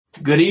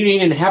Good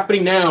evening and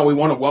happening now. We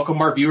want to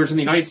welcome our viewers in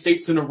the United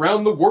States and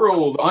around the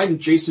world. I'm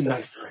Jason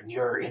Neiffer and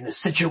you're in the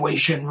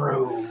Situation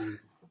Room.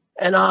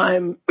 And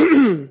I'm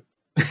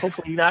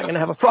hopefully not going to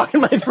have a frog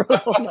in my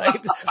throat all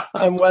night.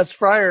 I'm Wes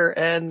Fryer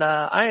and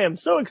I am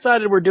so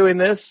excited we're doing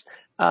this.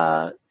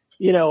 Maybe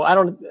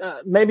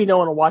no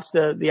one will watch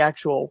the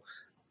actual,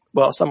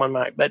 well, someone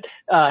might, but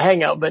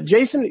hangout. But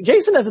Jason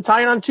has a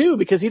tie on too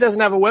because he doesn't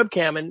have a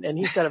webcam and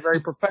he's got a very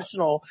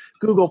professional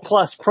Google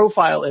Plus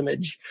profile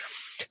image.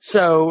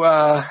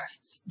 So,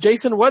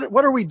 Jason, what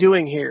are we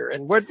doing here?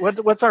 And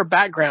what's our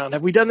background?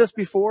 Have we done this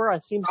before? I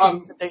seem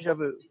to be deja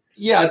vu.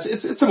 Yeah,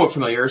 it's somewhat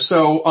familiar.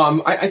 So,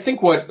 I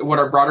think what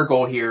our broader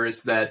goal here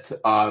is that,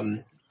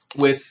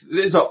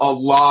 there's a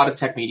lot of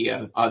tech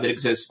media, that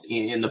exists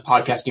in the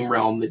podcasting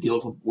realm that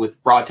deals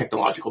with broad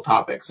technological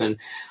topics. And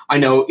I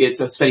know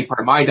it's a steady part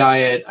of my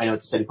diet. I know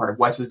it's a steady part of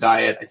Wes's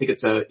diet. I think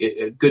it's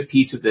a good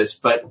piece of this.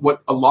 But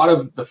what a lot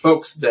of the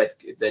folks that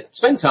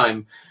spend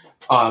time,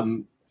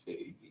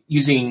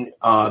 using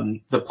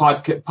the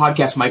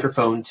podcast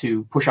microphone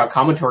to push out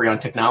commentary on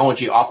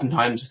technology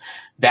oftentimes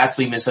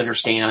vastly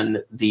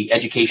misunderstand the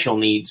educational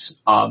needs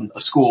of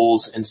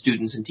schools and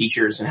students and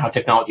teachers and how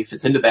technology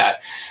fits into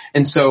that.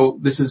 And so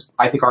this is,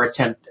 I think, our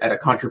attempt at a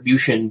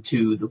contribution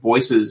to the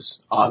voices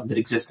that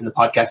exist in the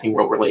podcasting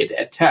world related to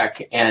ed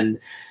tech. And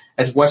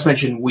as Wes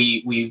mentioned,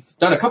 we've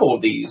done a couple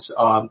of these,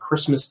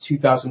 Christmas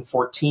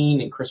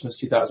 2014 and Christmas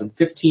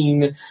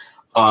 2015.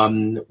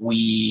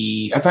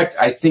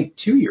 I think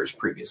 2 years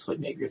previously,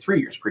 maybe, or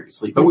 3 years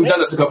previously, but we've done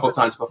this a couple of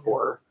times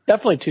before.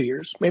 Definitely 2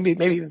 years, maybe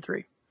even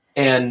 3.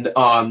 And,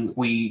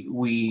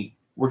 we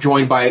were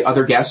joined by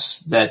other guests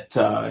that,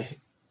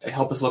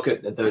 help us look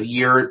at the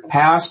year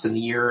past and the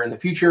year in the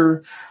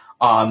future.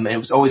 And it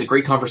was always a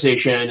great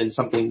conversation and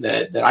something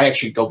that I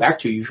actually go back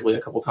to usually a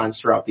couple times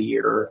throughout the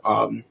year,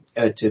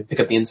 to pick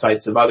up the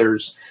insights of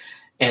others.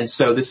 And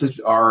so this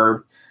is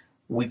our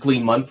weekly,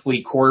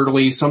 monthly,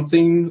 quarterly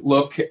something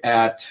look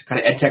at kind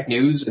of ed tech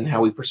news and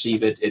how we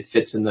perceive it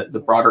fits in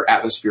the broader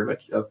atmosphere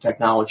of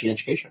technology and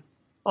education.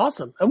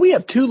 Awesome. And we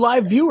have 2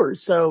 live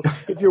viewers. So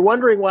if you're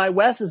wondering why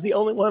Wes is the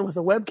only one with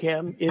a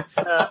webcam, it's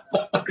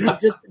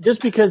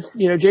just because,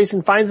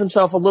 Jason finds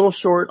himself a little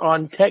short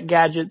on tech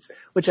gadgets,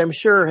 which I'm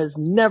sure has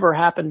never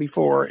happened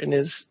before in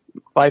his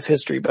life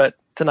history, but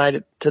tonight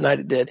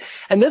it did.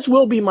 And this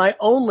will be my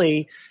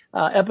only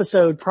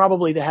episode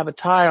probably to have a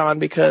tie on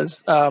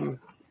because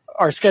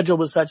our schedule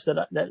was such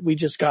that we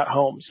just got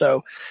home.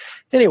 So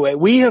anyway,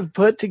 we have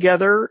put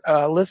together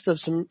a list of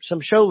some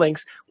show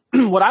links.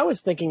 What I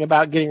was thinking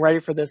about getting ready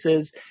for this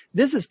is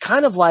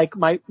kind of like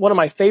one of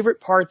my favorite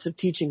parts of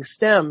teaching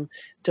STEM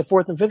to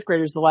 4th and 5th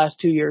graders the last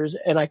 2 years.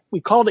 And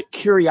we called it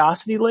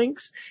curiosity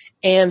links.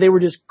 And they were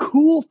just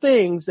cool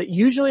things that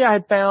usually I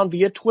had found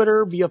via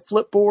Twitter, via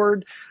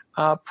Flipboard,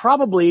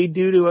 probably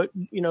due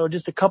to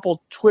just a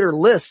couple Twitter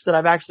lists that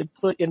I've actually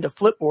put into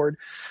Flipboard.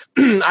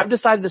 I've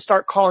decided to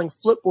start calling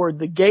Flipboard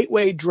the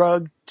gateway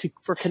drug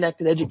for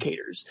connected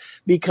educators,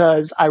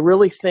 because I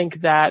really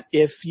think that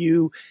if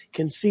you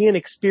can see and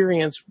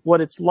experience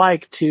what it's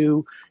like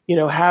to,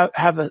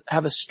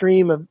 have a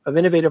stream of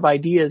innovative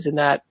ideas in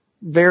that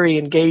very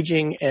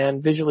engaging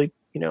and visually,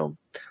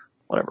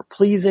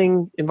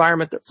 pleasing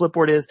environment that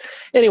Flipboard is.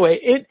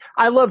 Anyway,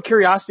 I love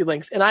curiosity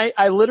links, and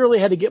I literally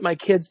had to get my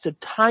kids to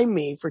time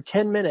me for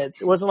 10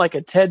 minutes. It wasn't like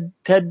a TED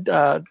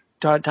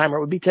timer.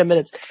 It would be 10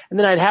 minutes. And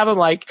then I'd have them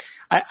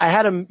I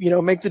had them,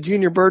 make the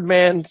Junior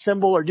Birdman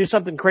symbol or do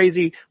something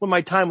crazy when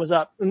my time was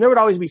up. And there would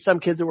always be some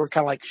kids that were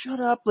kind of like, shut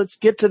up. Let's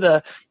get to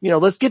the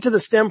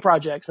STEM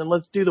projects and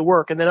let's do the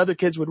work. And then other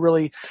kids would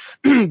really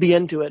be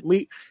into it. And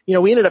we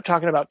ended up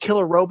talking about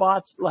killer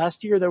robots.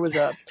 Last year there was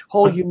a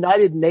whole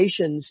United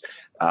Nations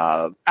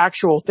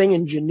actual thing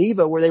in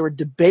Geneva where they were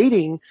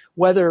debating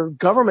whether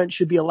government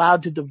should be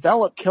allowed to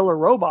develop killer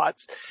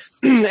robots.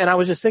 And I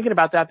was just thinking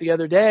about that the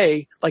other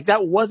day. Like,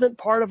 that wasn't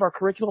part of our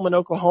curriculum in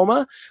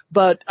Oklahoma,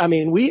 but I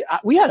mean, we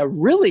had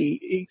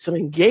some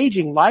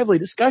engaging, lively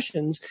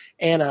discussions.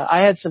 And I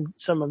had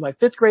some of my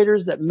 5th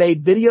graders that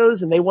made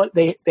videos, and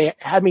they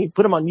had me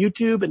put them on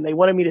YouTube, and they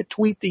wanted me to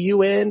tweet the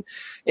UN.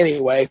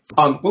 Anyway,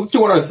 let's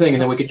do one other thing,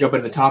 and then we can jump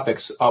into the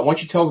topics. Why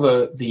don't you tell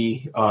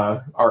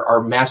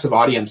our massive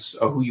audience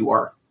who you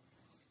are?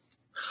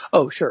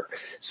 Oh, sure.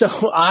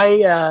 So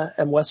I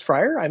am Wes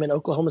Fryer. I'm in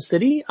Oklahoma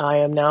City. I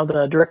am now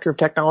the director of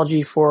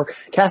technology for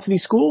Cassidy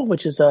School,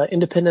 which is an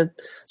independent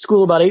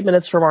school about 8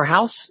 minutes from our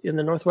house in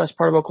the northwest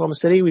part of Oklahoma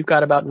City. We've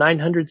got about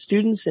 900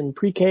 students in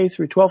pre-K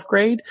through 12th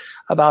grade,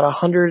 about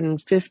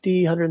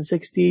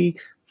 160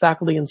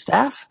 faculty and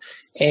staff.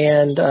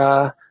 And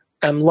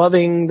I'm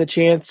loving the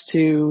chance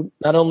to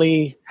not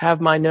only have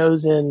my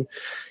nose in,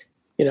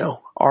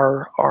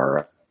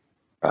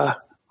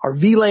 our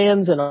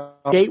VLANs and our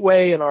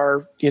gateway and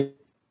our,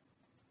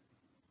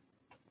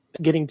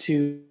 getting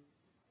to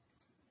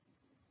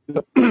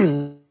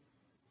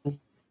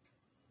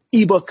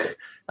ebook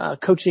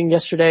coaching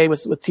yesterday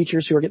with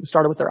teachers who are getting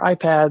started with their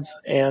iPads,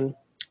 and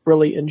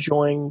really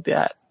enjoying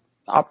the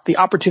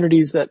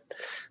opportunities that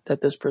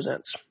this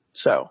presents.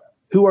 So,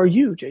 who are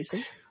you,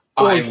 Jason?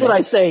 Or should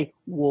I say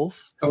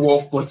wolf? A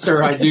wolf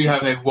blitzer. I do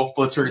have a wolf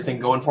blitzer thing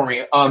going for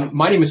me.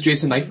 My name is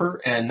Jason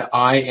Neiffer, and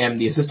I am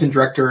the assistant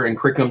director and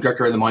curriculum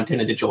director of the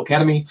Montana Digital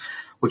Academy,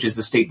 which is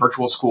the state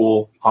virtual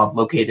school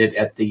located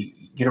at the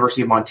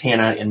University of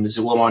Montana in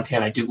Missoula,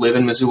 Montana. I do live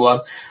in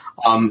Missoula.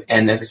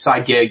 And as a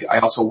side gig, I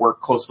also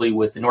work closely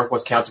with the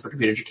Northwest Council for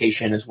Computer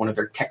Education as one of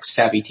their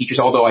tech-savvy teachers,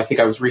 although I think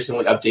I was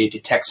recently updated to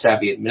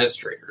tech-savvy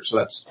administrator. So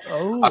that's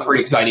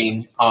pretty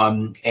exciting.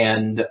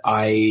 And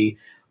I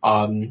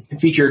am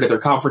featured at their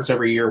conference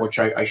every year, which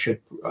I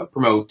should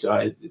promote.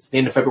 It's the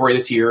end of February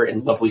this year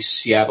in lovely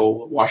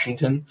Seattle,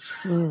 Washington.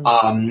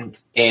 And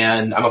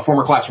I'm a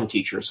former classroom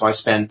teacher, so I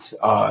spent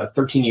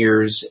 13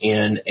 years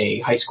in a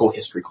high school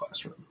history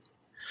classroom.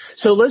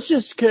 So let's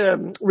just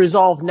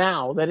resolve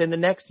now that in the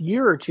next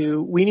year or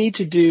two, we need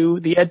to do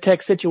the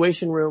EdTech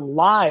Situation Room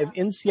live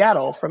in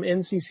Seattle from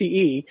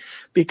NCCE,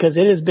 because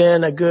it has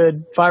been a good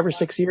 5 or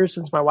 6 years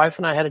since my wife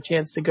and I had a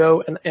chance to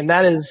go. And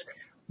that is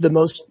the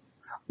most,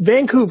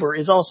 Vancouver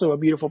is also a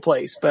beautiful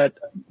place, but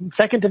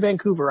second to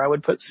Vancouver, I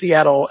would put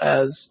Seattle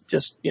as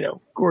just,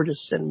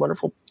 gorgeous and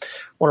wonderful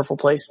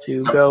place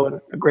to go,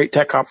 and a great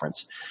tech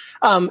conference.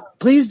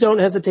 Please don't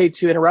hesitate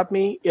to interrupt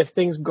me if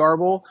things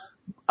garble.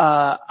 We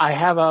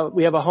have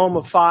a home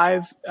of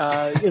 5,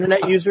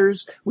 internet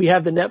users. We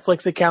have the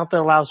Netflix account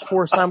that allows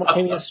 4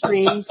 simultaneous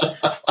streams.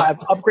 I've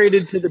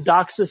upgraded to the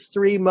DOCSIS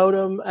 3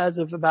 modem as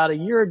of about a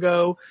year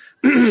ago,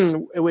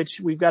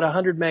 which we've got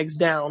 100 megs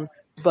down.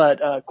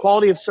 But,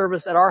 quality of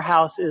service at our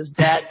house is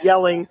Dad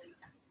yelling,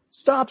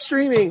 "Stop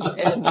streaming."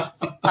 And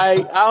I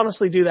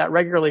honestly do that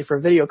regularly for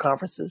video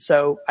conferences.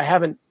 So I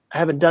haven't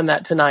done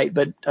that tonight,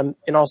 but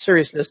in all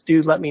seriousness,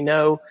 do let me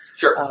know.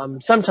 Sure.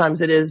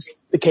 Sometimes it is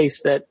the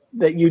case that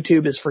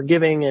YouTube is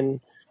forgiving, and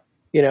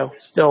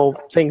still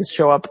things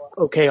show up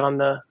okay on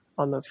the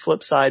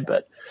flip side.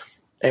 But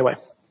anyway,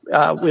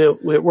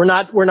 we're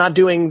not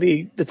doing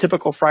the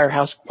typical Friar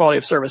House quality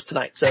of service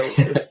tonight. So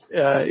if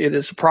it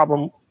is a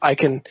problem,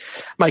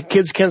 my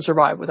kids can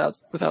survive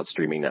without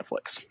streaming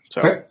Netflix.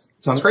 So. Okay.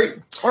 Sounds great.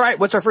 All right.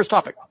 What's our first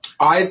topic?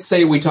 I'd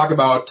say we talk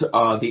about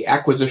the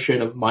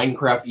acquisition of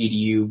Minecraft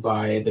EDU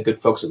by the good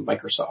folks at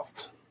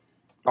Microsoft.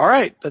 All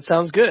right. That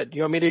sounds good.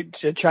 You want me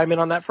to chime in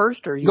on that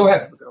first, or you go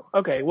ahead?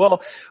 Okay.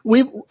 Well,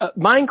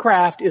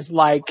 Minecraft is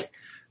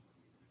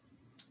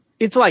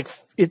it's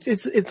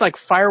like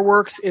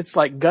fireworks. It's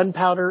like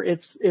gunpowder.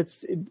 It's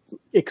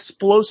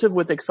explosive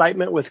with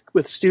excitement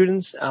with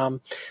students.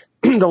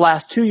 The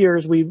last 2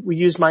 years, we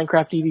used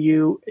Minecraft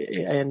EDU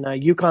in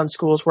Yukon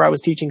schools where I was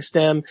teaching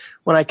STEM.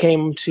 When I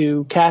came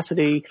to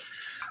Cassidy,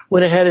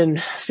 went ahead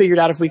and figured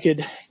out if we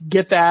could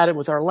get that, and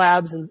with our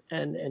labs and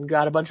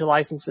got a bunch of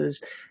licenses.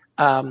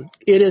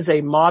 It is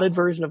a modded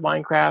version of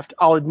Minecraft.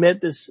 I'll admit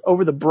this,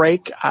 over the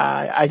break,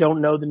 I don't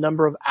know the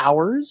number of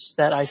hours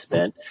that I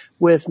spent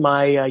with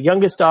my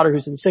youngest daughter,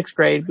 who's in 6th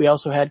grade. We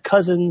also had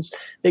cousins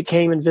that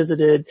came and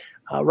visited.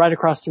 Right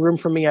across the room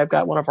from me, I've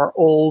got one of our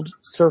old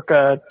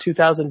circa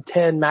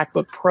 2010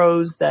 MacBook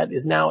Pros that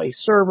is now a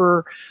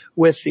server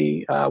with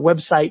the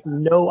website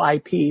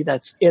NoIP.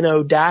 That's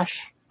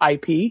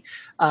NO-IP.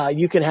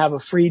 You can have a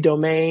free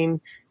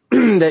domain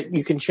that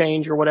you can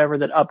change or whatever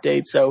that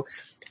updates. So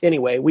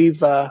anyway,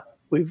 my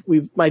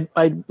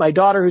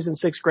daughter, who's in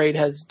 6th grade,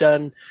 has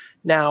done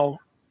now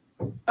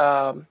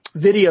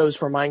videos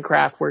for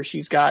Minecraft where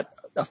she's got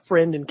a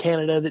friend in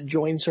Canada that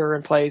joins her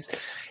and plays.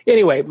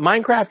 Anyway,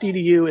 Minecraft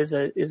EDU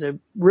is a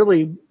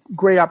really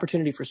great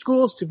opportunity for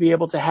schools to be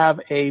able to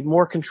have a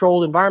more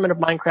controlled environment of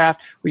Minecraft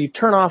where you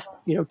turn off,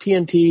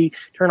 TNT,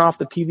 turn off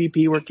the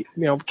PvP where,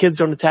 kids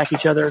don't attack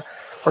each other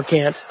or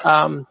can't.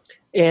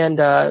 And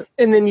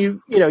then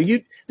you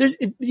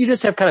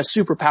just have kind of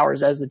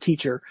superpowers as the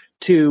teacher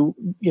to,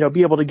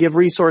 be able to give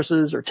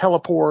resources or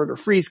teleport or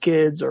freeze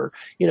kids or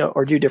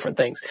do different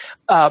things.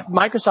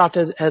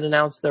 Microsoft had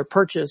announced their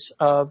purchase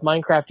of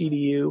Minecraft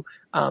EDU.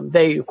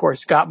 They, of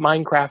course, got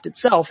Minecraft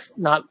itself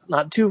not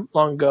too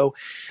long ago.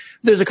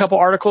 There's a couple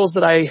articles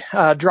that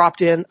I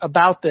dropped in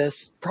about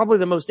this. Probably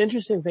the most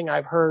interesting thing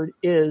I've heard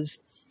is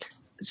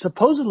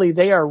supposedly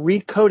they are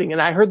recoding, and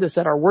I heard this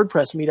at our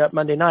WordPress meetup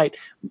Monday night.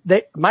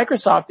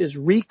 Microsoft is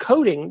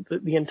recoding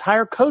the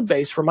entire code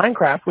base for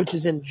Minecraft, which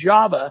is in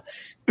Java,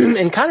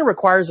 and kind of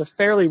requires a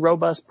fairly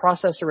robust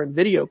processor and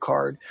video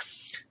card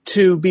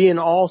to be in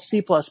all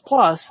C++.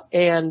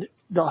 And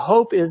the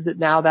hope is that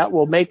now that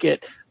will make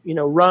it,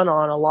 run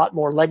on a lot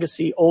more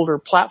legacy older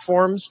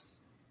platforms.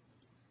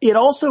 It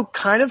also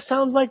kind of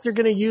sounds like they're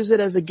going to use it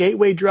as a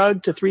gateway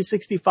drug to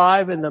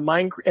 365 and the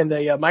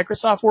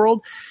Microsoft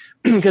world.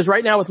 Because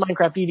right now with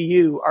Minecraft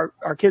EDU,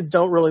 our kids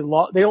don't really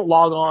they don't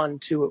log on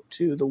to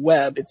the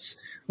web.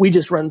 We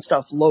just run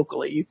stuff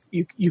locally.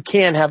 You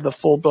can have the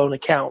full blown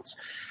accounts.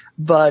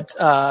 But,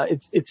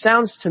 it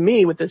sounds to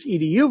me with this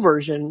EDU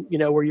version,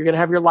 where you're going to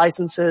have your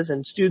licenses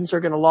and students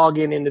are going to log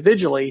in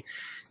individually.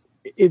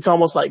 It's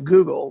almost like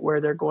Google,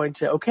 where they're going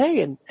to,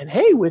 okay, and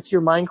hey, with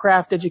your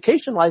Minecraft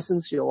education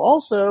license, you'll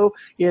also,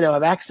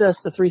 have access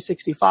to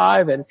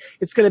 365, and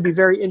it's going to be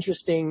very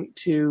interesting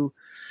to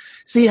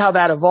see how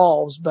that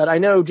evolves. But I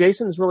know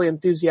Jason's really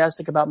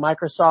enthusiastic about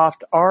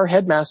Microsoft. Our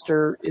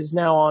headmaster is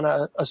now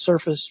on a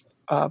Surface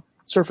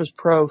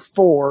Pro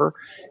 4.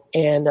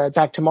 And in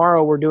fact,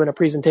 tomorrow we're doing a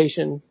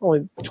presentation.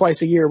 Only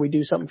twice a year we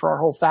do something for our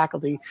whole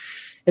faculty,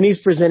 and he's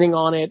presenting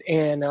on it.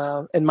 And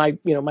my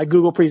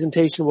Google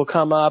presentation will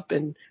come up,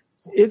 and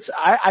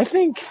I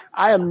think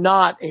I am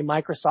not a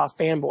Microsoft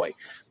fanboy,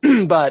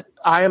 but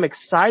I am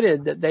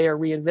excited that they are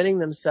reinventing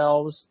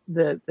themselves.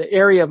 The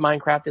area of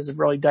Minecraft is a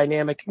really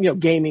dynamic,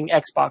 gaming,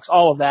 Xbox,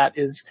 all of that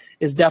is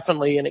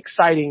definitely an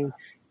exciting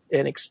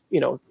and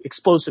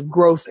explosive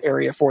growth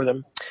area for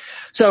them.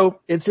 So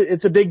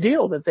it's a big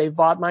deal that they've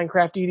bought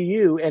Minecraft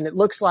EDU, and it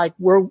looks like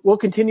we'll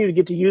continue to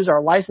get to use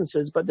our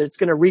licenses, but it's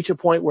going to reach a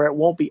point where it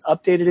won't be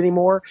updated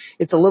anymore.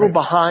 It's a little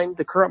behind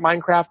the current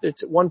Minecraft.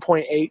 It's at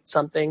 1.8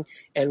 something,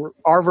 and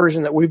our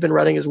version that we've been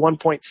running is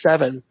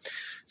 1.7.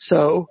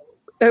 So,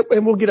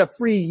 and we'll get a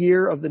free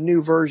year of the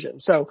new version.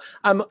 So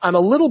I'm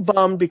a little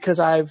bummed because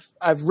I've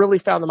really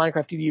found the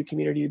Minecraft EDU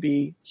community to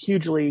be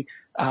hugely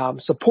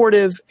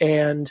supportive,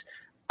 and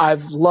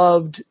I've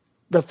loved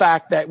the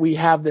fact that we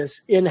have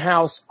this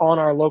in-house on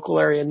our local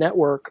area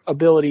network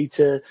ability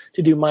to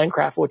do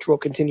Minecraft, which we'll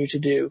continue to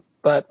do.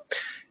 But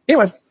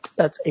anyway,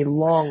 that's a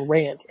long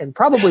rant, and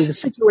probably the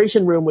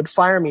Situation Room would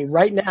fire me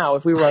right now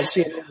if we were on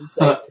CNN and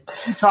say,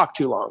 you talk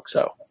too long.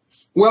 So.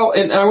 Well,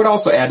 and I would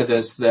also add to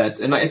this that,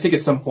 and I think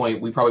at some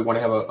point we probably want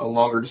to have a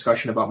longer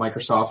discussion about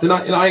Microsoft. And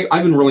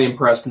I've been really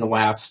impressed in the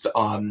last,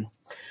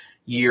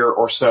 year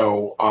or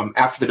so,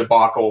 after the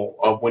debacle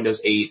of Windows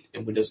 8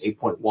 and Windows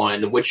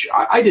 8.1, which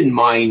I didn't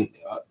mind,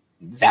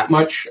 that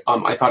much.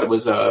 I thought it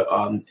was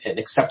an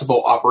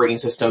acceptable operating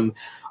system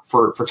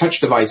for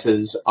touch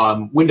devices.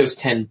 Windows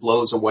 10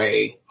 blows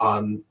away,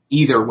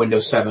 either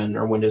Windows 7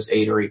 or Windows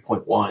 8 or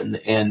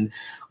 8.1. And,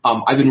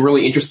 I've been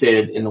really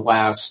interested in the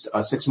last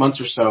 6 months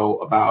or so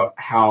about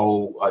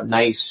how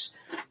nice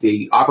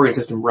the operating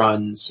system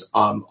runs,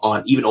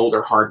 on even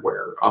older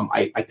hardware.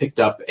 I picked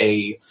up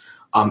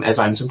as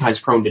I'm sometimes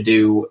prone to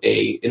do,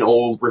 an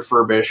old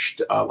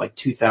refurbished,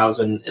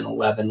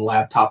 2011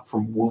 laptop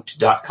from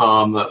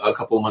Woot.com a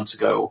couple of months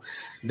ago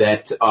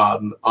that,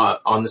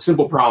 on the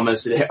simple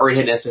promise, it already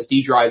had an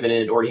SSD drive in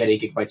it, already had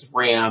 8 gigabytes of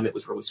RAM, it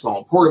was really small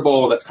and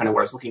portable. That's kind of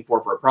what I was looking for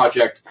a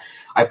project.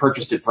 I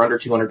purchased it for under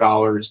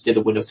 $200, did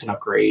the Windows 10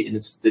 upgrade, and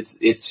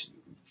it's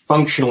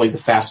functionally the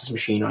fastest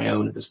machine I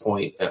own at this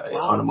point,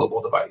 on a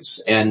mobile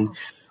device. And,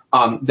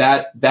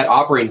 that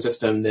operating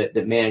system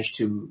that managed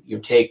to,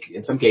 take,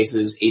 in some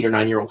cases, 8 or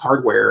 9 year old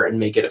hardware and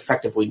make it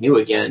effectively new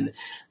again,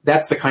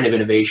 that's the kind of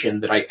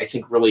innovation that I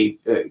think really,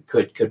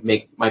 could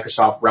make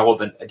Microsoft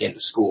relevant again to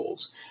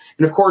schools.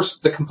 And of course,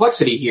 the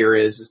complexity here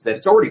is that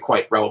it's already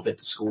quite relevant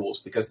to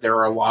schools because there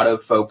are a lot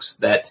of folks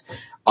that,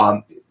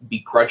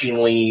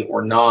 begrudgingly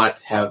or not,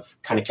 have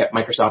kind of kept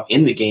Microsoft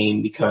in the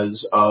game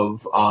because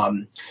of,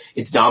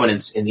 its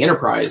dominance in the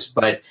enterprise.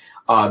 But,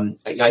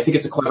 I think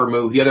it's a clever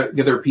move. The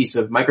other piece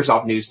of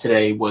Microsoft news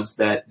today was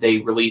that they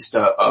released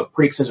a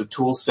pretty extensive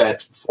tool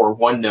set for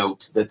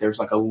OneNote, that there's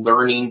like a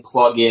learning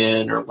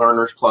plugin or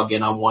learners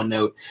plugin on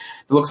OneNote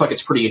that looks like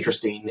it's pretty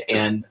interesting.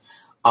 And,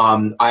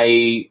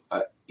 I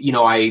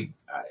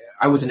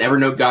was an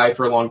Evernote guy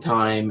for a long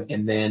time,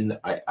 and then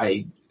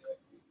I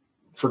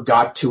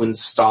forgot to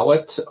install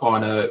it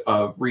on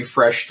a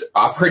refreshed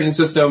operating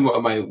system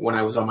when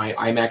I was on my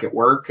iMac at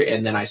work,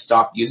 and then I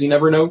stopped using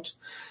Evernote.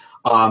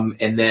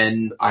 And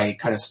then I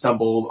kind of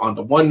stumbled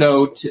onto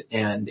OneNote,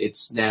 and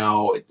it's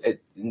now,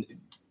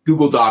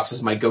 Google Docs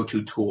is my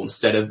go-to tool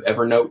instead of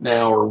Evernote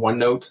now, or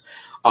OneNote,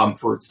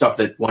 for stuff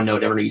that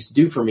OneNote Evernote used to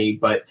do for me.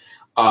 But,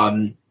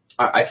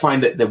 I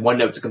find that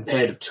OneNote's a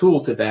competitive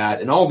tool to that,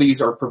 and all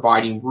these are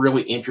providing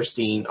really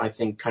interesting, I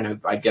think, kind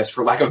of, I guess,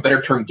 for lack of a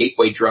better term,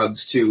 gateway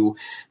drugs to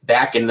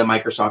back into the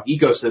Microsoft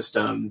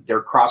ecosystem.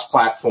 They're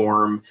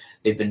cross-platform.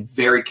 They've been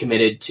very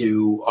committed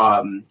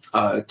to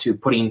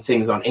putting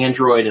things on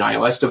Android and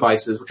iOS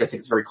devices, which I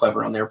think is very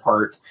clever on their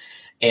part.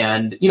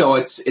 And,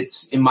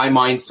 it's in my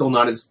mind still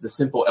not as the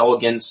simple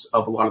elegance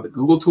of a lot of the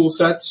Google tool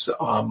sets.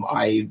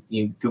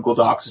 Google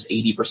Docs is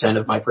 80%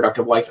 of my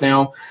productive life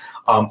now,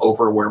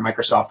 over where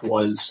Microsoft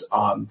was,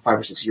 5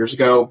 or 6 years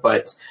ago.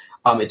 But,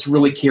 it's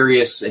really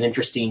curious and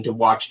interesting to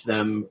watch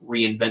them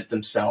reinvent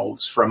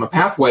themselves from a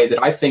pathway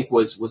that I think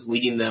was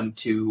leading them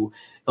to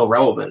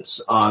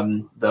irrelevance.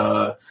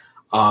 The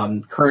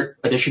current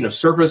edition of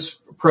Surface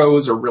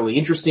Pros are really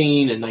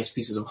interesting and nice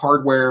pieces of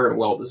hardware and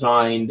well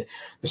designed.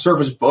 The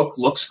Surface Book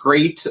looks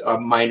great.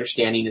 My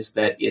understanding is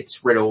that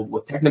it's riddled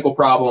with technical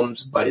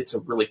problems, but it's a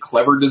really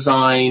clever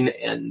design.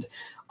 And,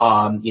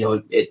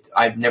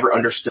 I've never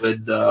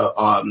understood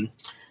the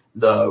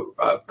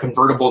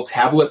convertible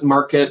tablet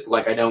market.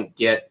 Like, I don't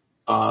get,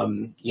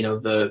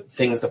 the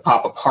things that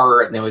pop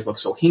apart and they always look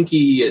so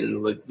hinky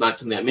and like not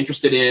something I'm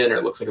interested in, or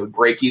it looks like it would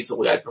break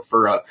easily. I'd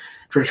prefer a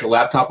traditional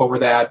laptop over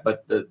that,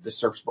 but the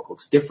Surface Book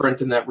looks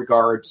different in that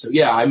regard. So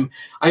yeah, I'm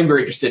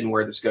very interested in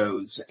where this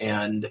goes.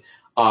 And,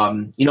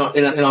 and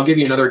I'll give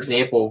you another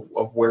example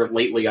of where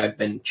lately I've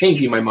been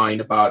changing my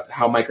mind about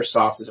how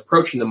Microsoft is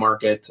approaching the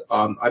market.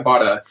 I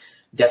bought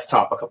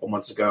desktop a couple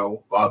months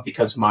ago,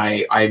 because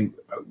I'm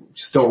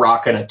still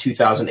rocking a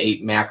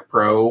 2008 Mac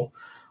Pro,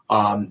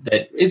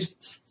 that is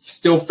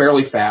still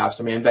fairly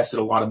fast. I mean, I invested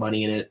a lot of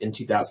money in it in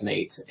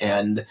 2008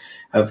 and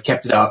I've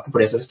kept it up,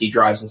 put SSD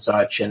drives and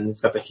such, and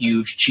it's got the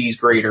huge cheese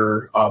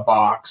grater,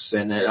 box,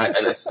 and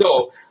I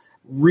still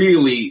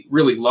really,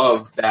 really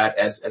love that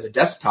as a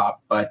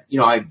desktop. But,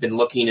 I've been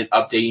looking at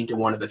updating to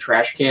one of the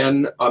trash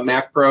can,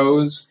 Mac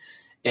Pros,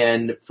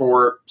 and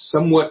for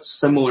somewhat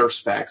similar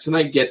specs. And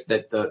I get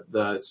that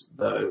the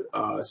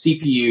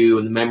CPU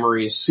and the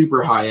memory is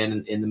super high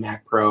in the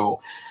Mac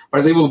Pro, but I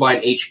was able to buy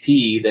an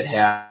HP that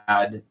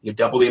had,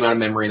 double the amount of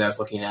memory that I was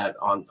looking at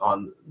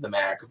on the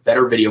Mac,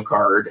 better video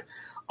card,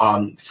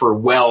 for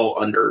well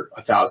under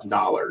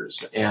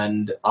 $1,000.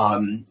 And,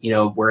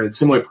 where the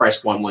similar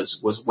priced one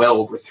was well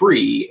over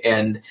 $3,000.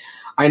 And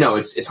I know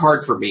it's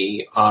hard for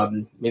me.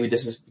 Maybe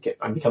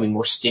I'm becoming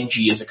more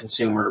stingy as a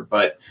consumer,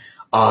 but,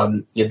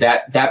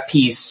 that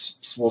piece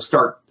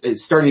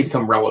is starting to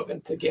become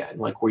relevant again,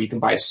 like where you can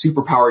buy a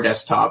super power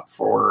desktop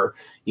for,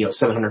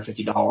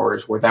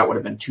 $750, where that would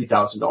have been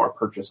 $2,000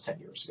 purchase 10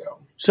 years ago.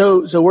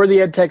 So we're the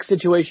EdTech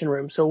Situation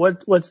Room. So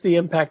what's the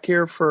impact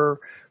here for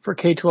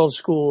K-12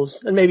 schools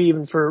and maybe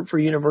even for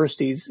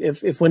universities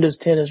if Windows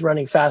 10 is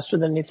running faster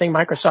than anything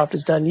Microsoft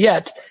has done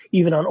yet,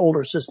 even on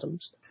older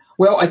systems?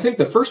 Well, I think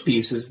the first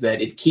piece is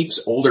that it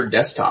keeps older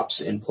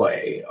desktops in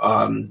play.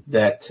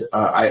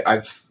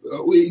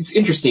 It's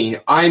interesting.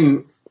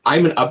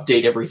 I'm an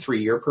update every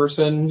 3-year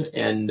person,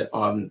 and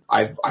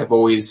I've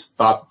always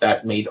thought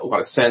that made a lot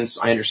of sense.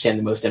 I understand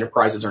that most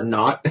enterprises are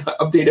not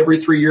update every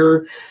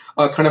 3-year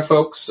kind of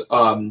folks.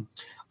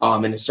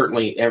 And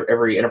certainly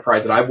every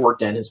enterprise that I've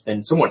worked in has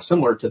been somewhat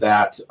similar to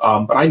that.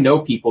 But I know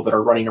people that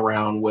are running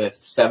around with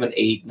 7,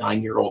 8,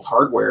 9-year-old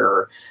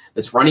hardware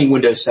that's running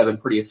Windows 7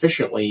 pretty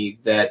efficiently,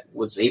 that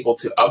was able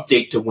to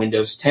update to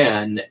Windows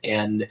 10,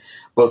 and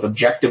both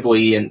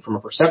objectively and from a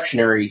perception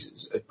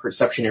areas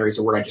is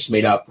a word I just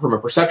made up. From a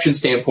perception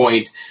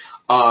standpoint,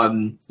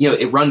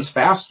 it runs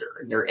faster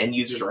and their end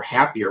users are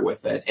happier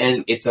with it.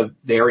 And it's a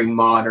very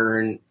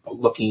modern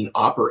looking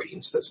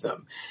operating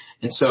system.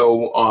 And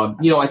so,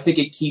 I think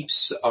it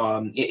keeps,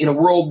 in a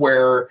world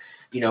where,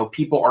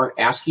 people aren't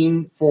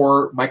asking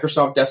for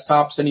Microsoft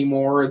desktops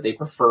anymore. They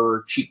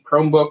prefer cheap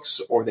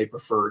Chromebooks, or they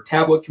prefer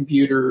tablet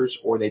computers,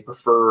 or they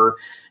prefer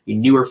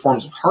newer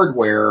forms of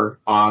hardware.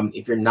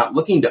 If you're not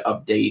looking to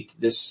update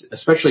this,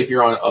 especially if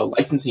you're on a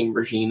licensing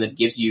regime that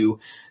gives you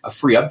a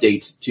free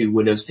update to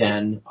Windows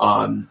 10,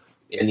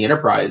 in the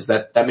enterprise,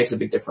 that makes a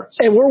big difference.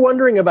 And we're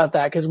wondering about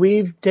that because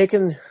we've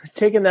taken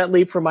that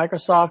leap for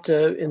Microsoft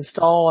to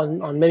install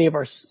on many of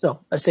our,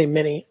 no, I say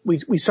many.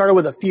 We started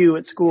with a few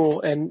at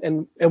school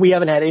and we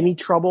haven't had any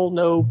trouble,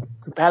 no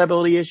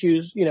compatibility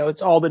issues.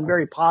 It's all been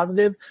very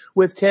positive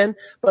with 10.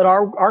 But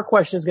our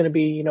question is going to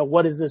be,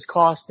 what does this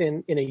cost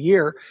in a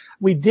year?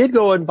 We did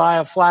go and buy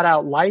a flat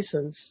out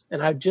license,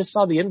 and I just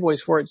saw the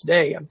invoice for it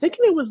today. I'm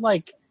thinking it was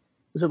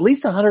at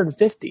least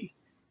 150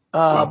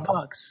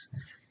 bucks.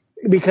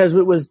 Because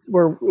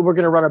we're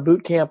going to run a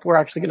boot camp. We're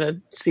actually going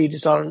to see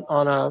just on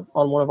one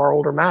of our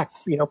older Mac,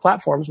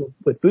 platforms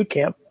with boot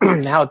camp,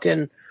 how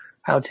 10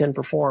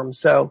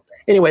 performs. So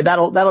anyway,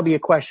 that'll be a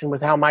question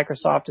with how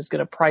Microsoft is going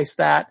to price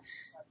that.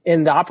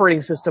 In the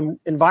operating system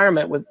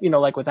environment with,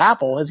 like with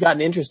Apple, has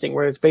gotten interesting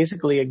where it's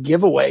basically a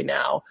giveaway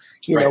now,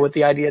 right, with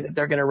the idea that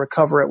they're going to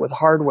recover it with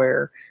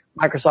hardware.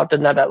 Microsoft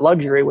doesn't have that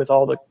luxury with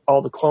all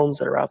the clones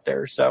that are out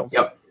there. So.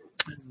 Yep.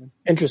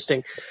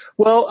 Interesting.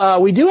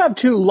 Well, we do have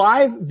 2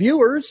 live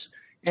viewers,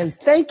 and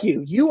thank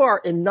you. You are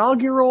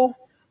inaugural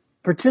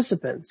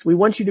participants. We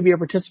want you to be a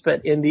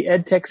participant in the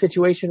EdTech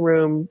Situation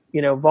Room,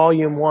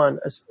 volume 1,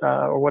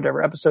 or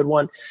whatever, episode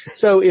 1.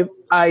 So if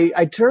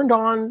I turned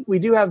on, we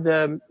do have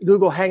the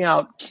Google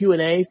Hangout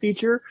Q&A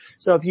feature.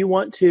 So if you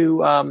want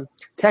to,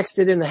 text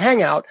it in the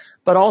Hangout,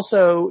 but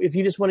also if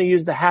you just want to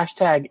use the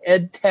hashtag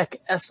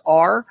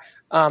EdTechSR,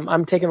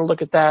 I'm taking a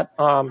look at that,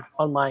 on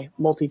my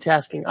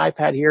multitasking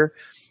iPad here.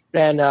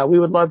 And, we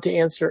would love to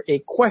answer a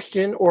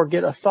question or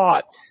get a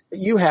thought that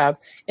you have.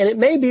 And it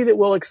may be that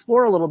we'll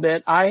explore a little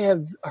bit. I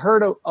have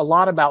heard a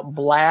lot about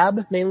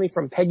Blab, mainly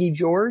from Peggy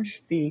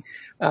George, the,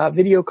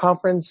 video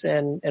conference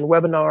and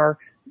webinar,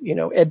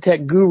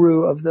 EdTech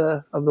guru of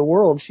the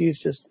world. She's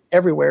just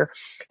everywhere.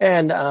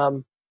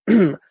 And,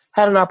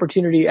 had an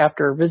opportunity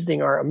after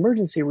visiting our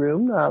emergency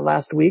room,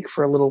 last week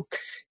for a little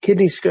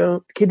kidney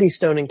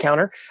stone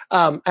encounter.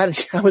 I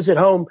was at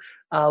home,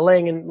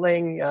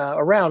 laying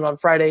around on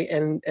Friday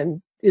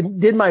and it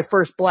did my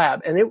first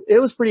Blab, and it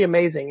was pretty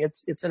amazing.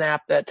 It's an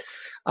app that,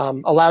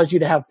 allows you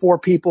to have 4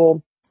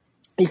 people.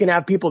 You can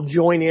have people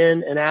join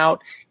in and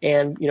out,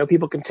 and,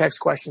 people can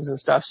text questions and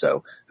stuff.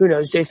 So who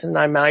knows? Jason and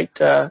I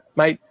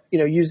might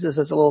use this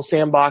as a little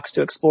sandbox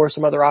to explore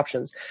some other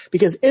options.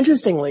 Because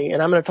interestingly,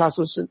 and I'm going to toss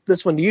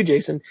this one to you,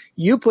 Jason,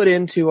 you put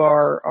into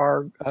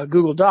our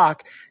Google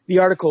Doc the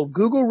article,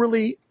 Google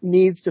really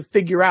needs to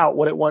figure out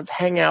what it wants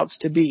Hangouts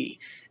to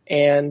be.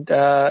 And,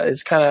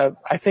 is kind of,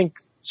 I think,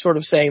 sort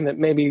of saying that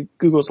maybe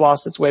Google's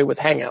lost its way with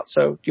Hangouts.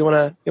 So do you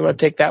want to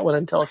take that one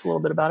and tell us a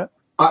little bit about it?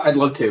 I'd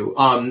love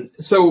to.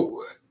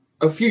 So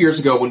a few years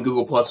ago when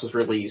Google Plus was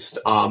released,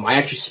 I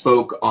actually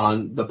spoke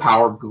on the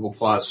power of Google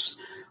Plus,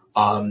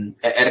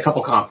 at a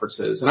couple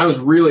conferences, and I was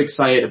really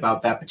excited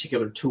about that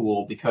particular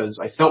tool because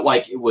I felt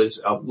like it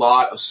was a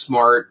lot of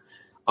smart,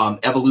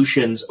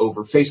 evolutions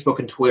over Facebook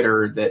and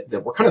Twitter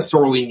that were kind of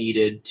sorely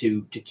needed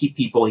to keep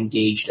people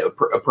engaged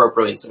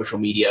appropriately in social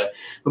media,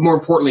 but more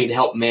importantly to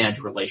help manage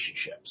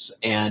relationships.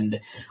 And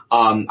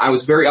I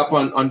was very up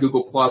on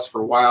Google Plus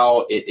for a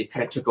while. It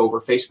kind of took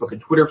over Facebook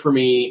and Twitter for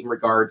me in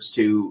regards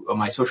to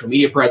my social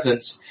media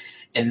presence.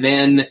 And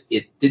then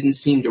it didn't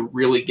seem to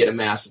really get a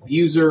mass of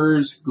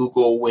users.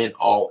 Google went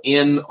all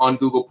in on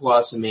Google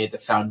Plus and made the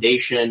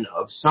foundation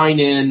of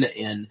sign-in,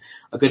 and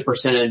a good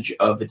percentage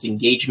of its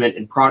engagement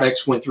and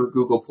products went through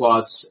Google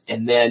Plus.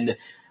 And then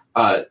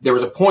there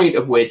was a point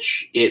of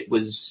which it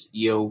was,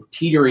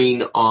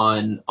 teetering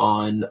on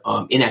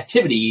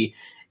inactivity.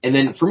 And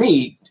then for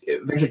me,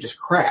 it eventually just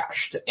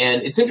crashed.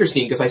 And it's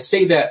interesting because I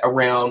say that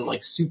around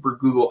like super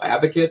Google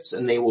advocates,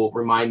 and they will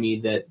remind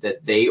me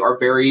that they are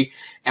very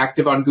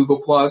active on Google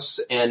Plus.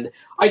 And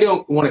I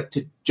don't want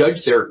to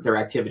judge their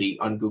activity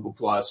on Google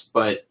Plus,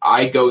 but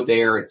I go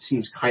there. It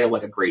seems kind of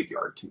like a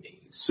graveyard to me.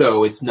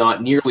 So it's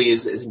not nearly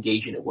as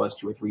engaging as it was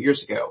 2 or 3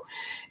 years ago.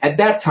 At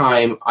that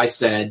time, I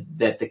said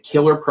that the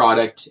killer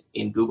product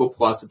in Google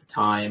Plus at the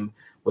time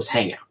was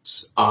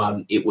Hangouts.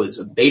 It was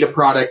a beta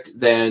product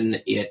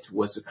then. It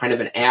was a kind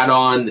of an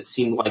add-on that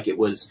seemed like it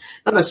was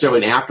not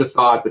necessarily an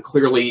afterthought, but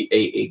clearly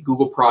a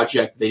Google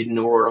project. They didn't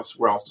know where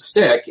else to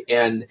stick.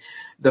 And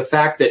the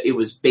fact that it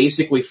was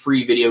basically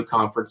free video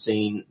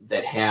conferencing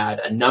that had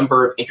a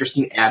number of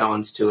interesting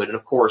add-ons to it. And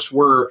of course,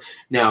 we're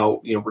now,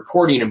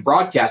 recording and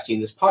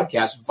broadcasting this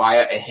podcast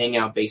via a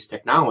Hangout-based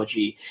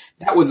technology.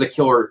 That was a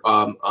killer,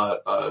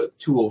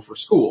 tool for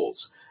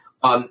schools.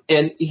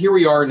 And here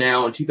we are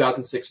now in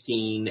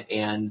 2016,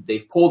 and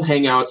they've pulled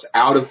Hangouts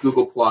out of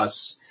Google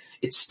Plus.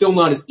 It's still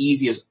not as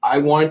easy as I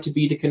want it to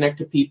be to connect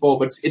to people,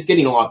 but it's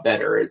getting a lot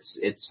better. It's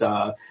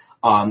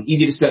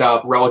easy to set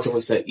up,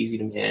 relatively easy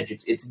to manage.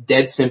 It's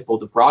dead simple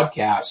to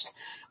broadcast.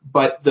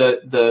 But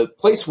the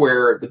place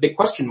where the big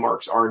question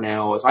marks are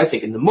now is, I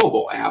think, in the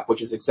mobile app,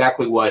 which is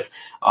exactly what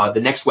the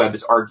Next Web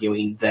is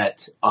arguing,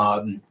 that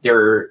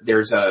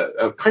there's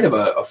a kind of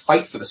a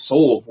fight for the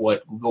soul of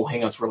what Google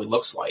Hangouts really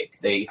looks like.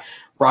 They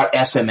brought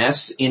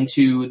SMS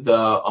into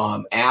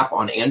the app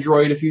on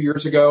Android a few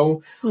years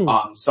ago.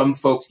 Some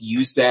folks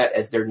use that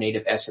as their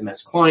native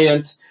SMS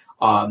client.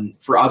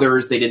 For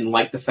others, they didn't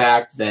like the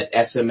fact that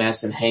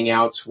SMS and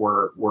Hangouts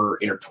were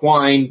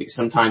intertwined, because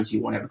sometimes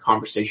you want to have a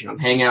conversation on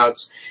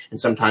Hangouts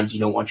and sometimes you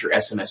don't want your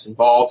SMS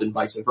involved, and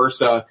vice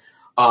versa.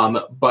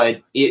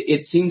 But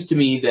it seems to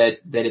me that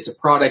it's a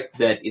product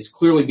that is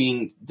clearly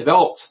being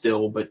developed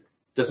still, but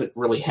doesn't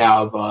really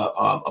have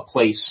a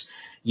place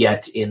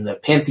yet in the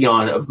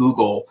pantheon of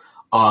Google,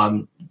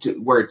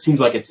 where it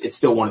seems like it's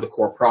still one of the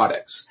core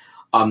products.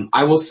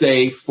 I will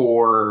say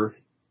for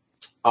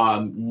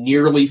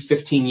nearly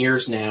 15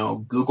 years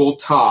now, Google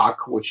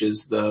Talk, which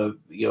is the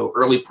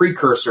early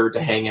precursor to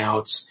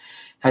Hangouts,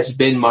 has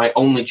been my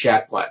only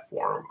chat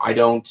platform. I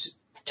don't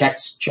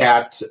text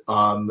chat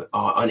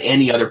on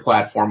any other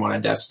platform on a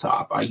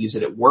desktop. I use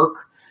it at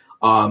work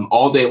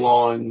all day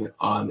long.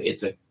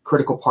 It's a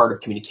critical part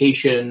of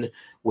communication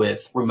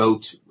with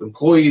remote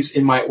employees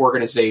in my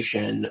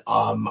organization.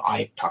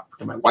 I talk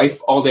to my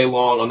wife all day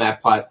long on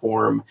that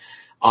platform.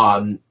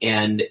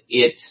 And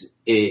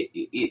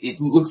it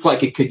looks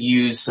like it could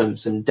use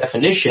some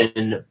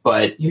definition,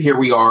 but here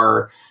we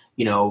are,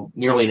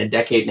 nearly in a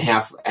decade and a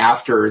half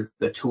after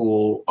the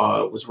tool,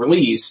 was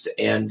released,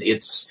 and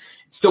it's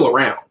still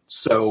around.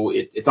 So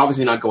it's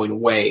obviously not going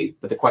away,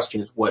 but the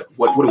question is what do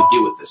we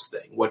do with this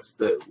thing? What's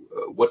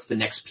the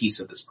next piece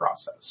of this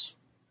process?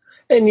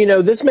 And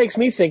this makes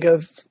me think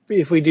of,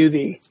 if we do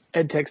the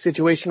EdTech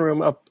Situation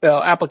Room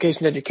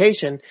application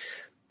education,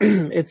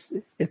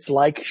 it's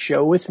like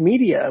show with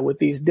media, with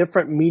these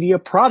different media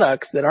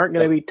products that aren't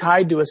going to be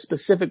tied to a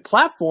specific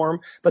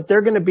platform, but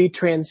they're going to be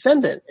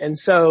transcendent. And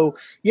so,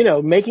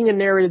 making a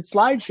narrated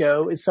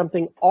slideshow is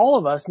something all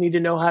of us need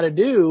to know how to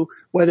do,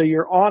 whether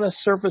you're on a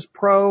Surface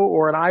Pro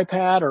or an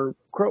iPad or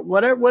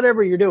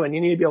whatever you're doing,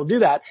 you need to be able to do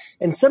that.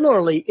 And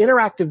similarly,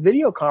 interactive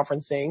video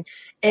conferencing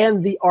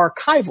and the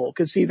archival,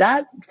 because see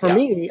that for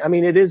me,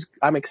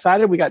 I'm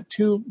excited. We got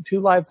two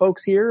live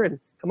folks here, and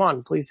come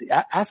on, please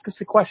ask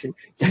us a question.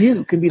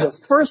 You can be the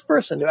first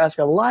person to ask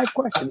a live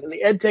question in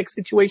the EdTech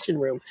Situation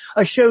Room,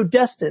 a show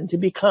destined to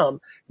become,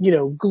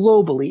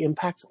 globally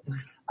impactful.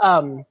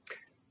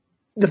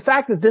 The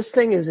fact that this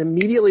thing is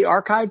immediately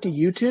archived to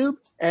YouTube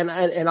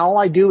and all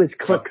I do is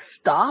click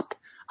stop.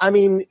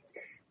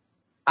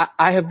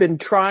 I have been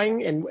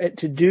trying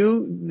to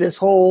do this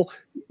whole,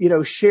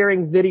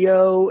 sharing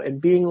video and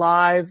being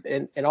live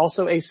and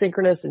also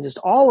asynchronous and just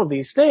all of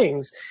these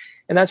things.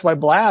 And that's why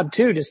Blab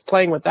too, just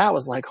playing with that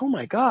was like, oh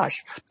my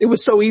gosh, it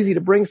was so easy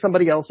to bring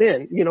somebody else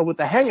in. You know, with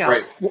the Hangout,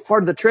 right.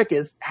 Part of the trick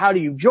is how do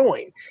you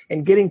join,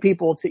 and getting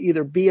people to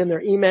either be in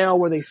their email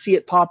where they see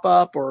it pop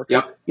up, or,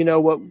 yep. you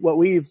know, what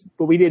we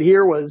did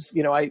here was,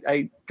 you know,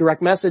 I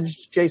direct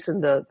messaged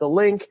Jason the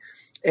link,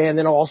 and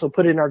then I'll also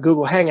put it in our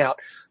Google Hangout,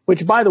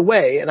 which, by the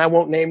way, and I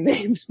won't name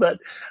names, but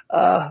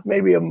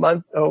maybe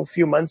a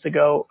few months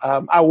ago,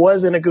 I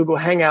was in a Google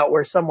Hangout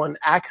where someone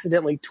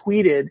accidentally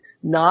tweeted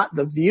not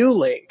the view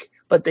link,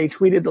 but they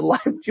tweeted the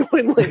live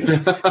join link.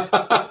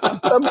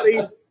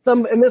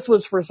 And this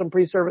was for some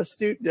pre-service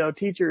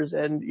teachers,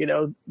 and, you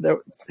know,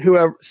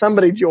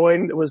 somebody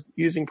joined that was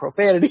using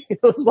profanity. It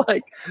was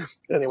like,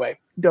 anyway,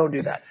 don't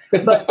do that.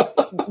 But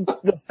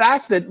the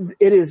fact that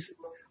it is,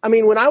 I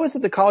mean, when I was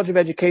at the College of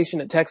Education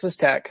at Texas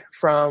Tech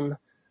from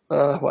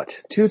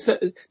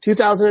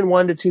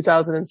 2001 to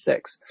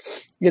 2006,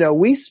 you know,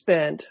 we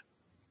spent,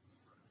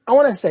 I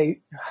want to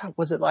say,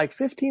 was it like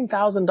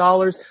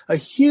 $15,000, a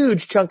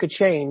huge chunk of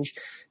change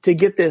to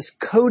get this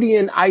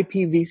Kodian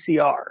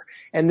IPVCR.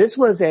 And this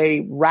was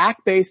a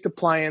rack-based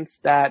appliance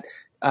that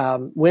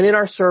went in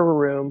our server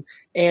room,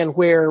 and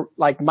where,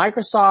 like,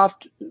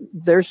 Microsoft,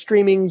 their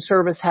streaming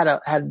service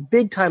had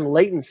big time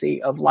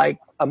latency of like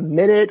a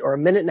minute or a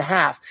minute and a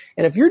half.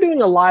 And if you're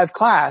doing a live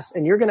class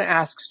and you're going to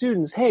ask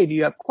students, hey, do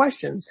you have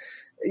questions?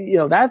 You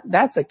know,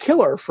 that's a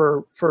killer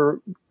for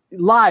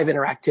live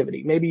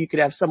interactivity. Maybe you could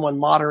have someone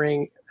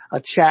monitoring a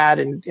chat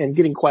and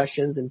getting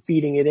questions and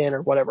feeding it in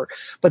or whatever.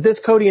 But this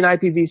Kodian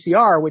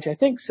IPVCR, which I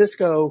think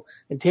Cisco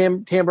and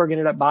Tandberg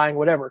ended up buying,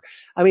 whatever.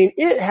 I mean,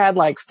 it had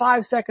like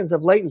 5 seconds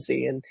of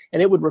latency, and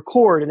it would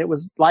record, and it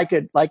was like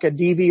a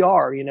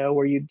DVR, you know,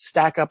 where you'd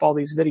stack up all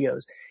these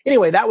videos.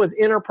 Anyway, that was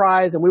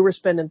enterprise, and we were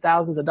spending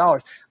thousands of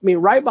dollars. I mean,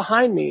 right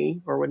behind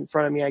me, or in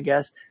front of me, I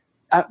guess,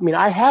 I mean,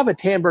 I have a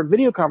Tandberg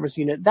video conference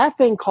unit. That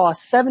thing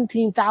cost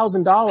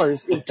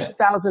 $17,000 in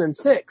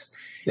 2006.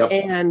 Yep.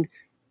 And,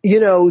 you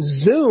know,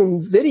 Zoom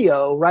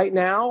video right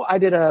now, I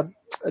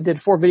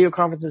did 4 video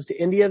conferences to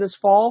India this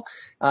fall,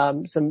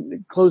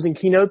 some closing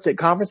keynotes at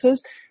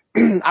conferences.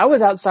 I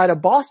was outside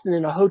of Boston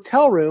in a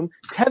hotel room,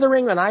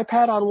 tethering an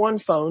iPad on one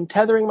phone,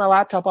 tethering my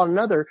laptop on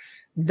another.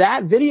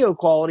 That video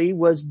quality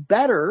was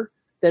better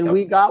than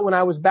we got when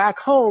I was back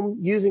home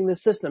using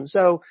this system.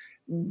 So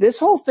this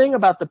whole thing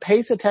about the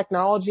pace of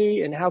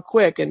technology and how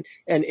quick and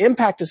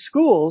impact to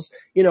schools,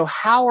 you know,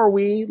 how are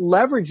we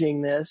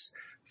leveraging this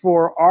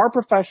for our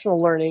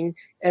professional learning?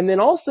 And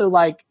then also,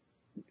 like,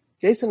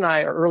 Jason and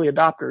I are early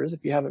adopters,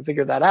 if you haven't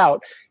figured that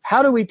out.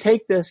 How do we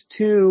take this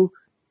to,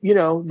 you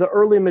know, the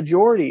early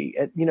majority,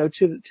 you know,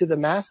 to the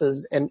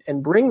masses, and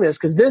bring this?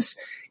 Cause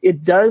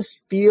it does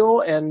feel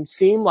and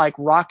seem like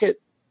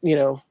rocket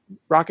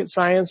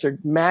science or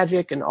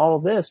magic and all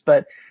of this,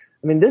 but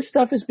I mean, this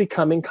stuff is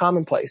becoming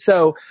commonplace.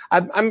 So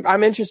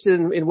I'm interested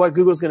in what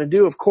Google's going to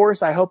do. Of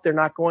course, I hope they're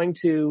not going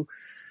to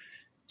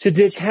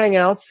ditch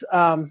Hangouts.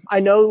 I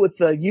know with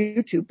the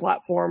YouTube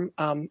platform,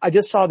 I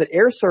just saw that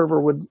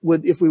AirServer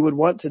would, if we would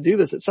want to do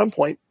this at some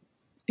point,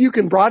 you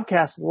can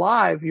broadcast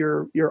live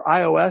your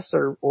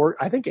iOS or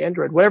I think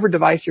Android, whatever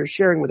device you're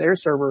sharing with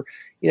AirServer,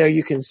 you know,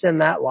 you can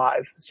send that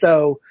live.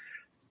 So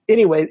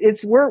anyway,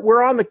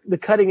 we're on the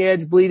cutting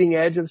edge, bleeding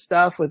edge of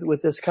stuff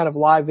with this kind of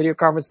live video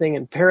conferencing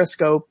and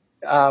Periscope.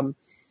 And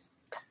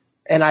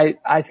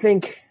I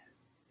think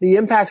the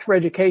impact for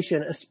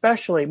education,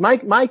 especially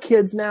my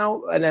kids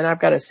now, and then I've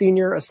got a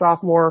senior, a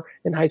sophomore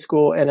in high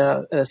school, and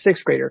a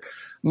sixth grader.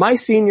 My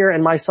senior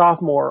and my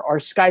sophomore are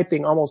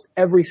Skyping almost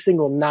every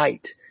single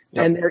night,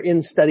 and they're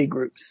in study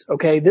groups.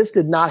 Okay. This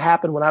did not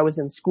happen when I was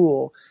in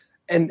school.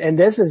 And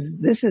this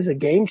is a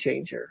game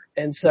changer.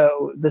 And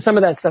so some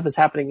of that stuff is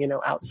happening, you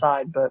know,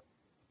 outside, but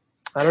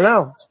I don't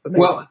know.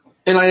 Well,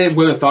 and I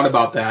would have thought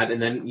about that,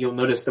 and then you'll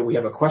notice that we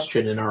have a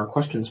question in our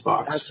questions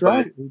box. That's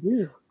right. We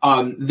do.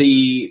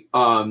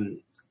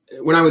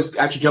 When I was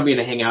actually jumping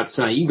into Hangouts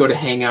tonight, you can go to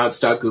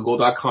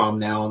hangouts.google.com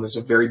now, and there's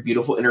a very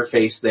beautiful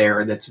interface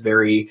there that's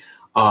very,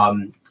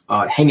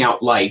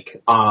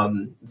 Hangout-like,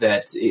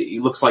 that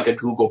it looks like a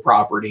Google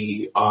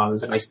property.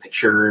 There's a nice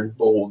picture,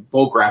 bold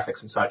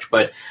graphics and such,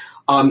 but,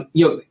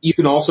 you know, you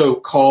can also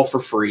call for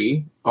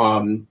free,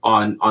 on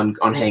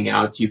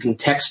Hangouts. You can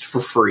text for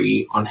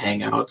free on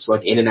Hangouts,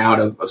 like in and out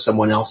of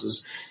someone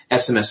else's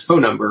SMS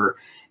phone number.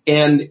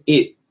 And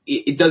it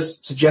does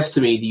suggest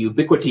to me the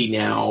ubiquity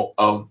now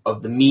of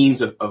the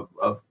means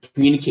of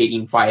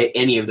communicating via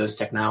any of those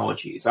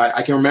technologies.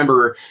 I can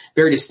remember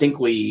very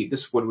distinctly,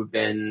 this would have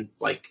been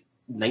like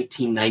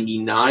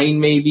 1999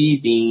 maybe,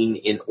 being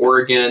in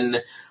Oregon,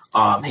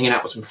 hanging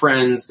out with some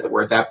friends that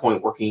were at that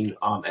point working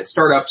at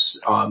startups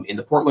in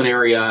the Portland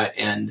area,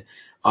 and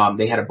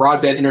they had a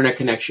broadband internet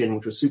connection,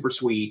 which was super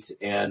sweet.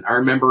 And I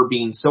remember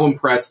being so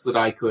impressed that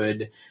I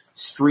could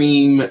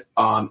stream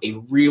a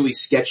really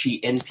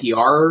sketchy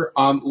NPR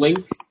link,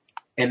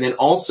 and then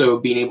also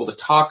being able to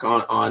talk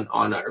on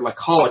like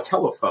call a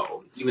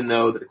telephone, even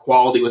though the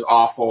quality was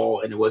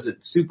awful and it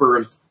wasn't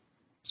super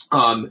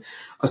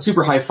a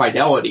super high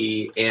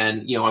fidelity.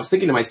 And, you know, I was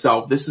thinking to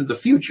myself, this is the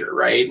future,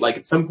 right? Like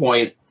at some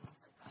point,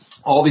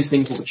 all these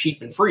things will be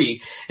cheap and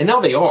free. And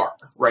now they are,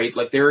 right?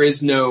 Like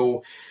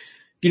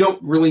you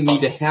don't really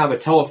need to have a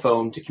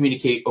telephone to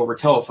communicate over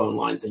telephone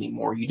lines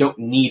anymore. You don't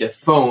need a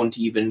phone to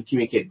even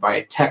communicate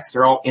via text.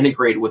 They're all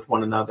integrated with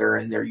one another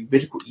and they're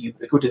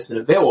ubiquitous and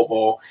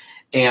available.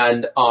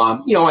 And,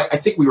 I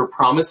think we were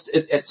promised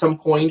at some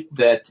point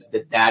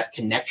that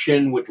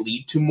connection would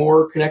lead to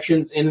more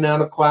connections in and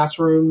out of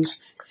classrooms.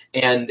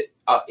 And,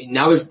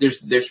 now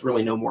there's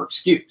really no more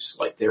excuse.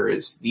 Like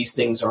these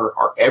things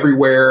are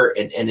everywhere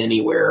and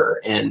anywhere.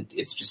 And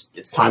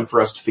it's time for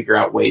us to figure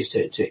out ways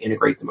to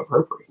integrate them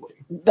appropriately.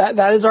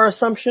 That is our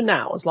assumption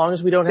now, as long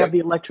as we don't have the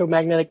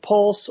electromagnetic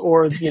pulse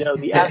or,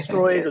 the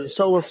asteroid or the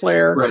solar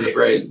flare.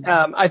 Right.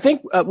 I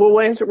think, we're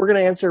going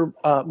to answer,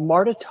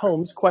 Marta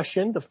Tome's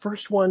question, the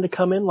first one to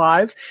come in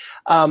live.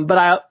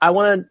 But I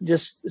want to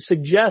just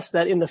suggest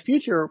that in the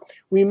future,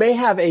 we may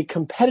have a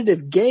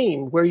competitive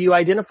game where you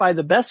identify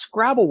the best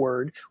Scrabble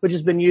word, which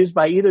has been used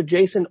by either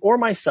Jason or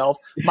myself.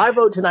 My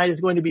vote tonight is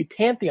going to be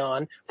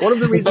Pantheon. One of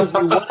the reasons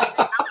you want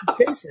to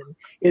Jason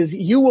is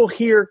you will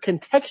hear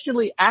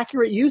contextually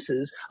accurate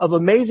uses of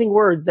amazing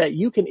words that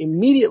you can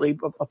immediately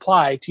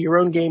apply to your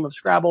own game of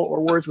Scrabble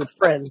or Words with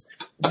Friends.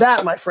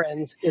 That, my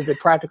friends, is a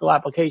practical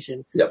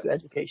application to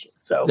education.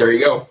 So there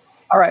you go.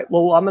 All right.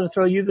 Well, I'm going to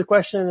throw you the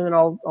question and then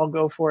I'll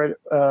go for it,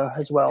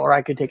 as well, or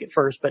I could take it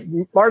first. But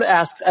Marta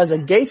asks, as a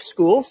GAFE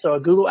school, so a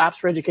Google Apps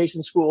for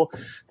Education school,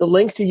 the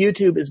link to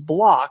YouTube is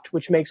blocked,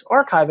 which makes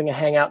archiving a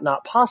Hangout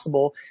not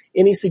possible.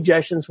 Any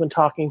suggestions when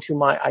talking to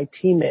my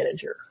IT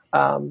manager?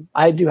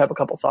 I do have a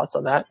couple thoughts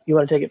on that. You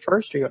want to take it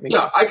first or you want me to?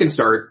 Yeah, I can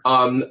start.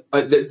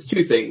 It's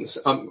two things.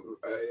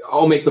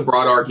 I'll make the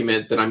broad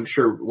argument that I'm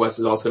sure Wes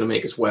is also going to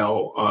make as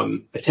well.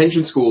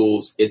 Attention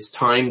schools, it's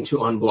time to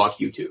unblock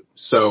YouTube.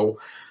 So,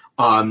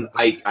 and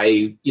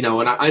I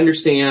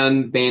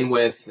understand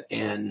bandwidth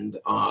and,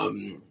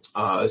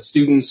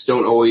 students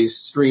don't always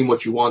stream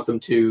what you want them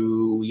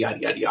to, yada,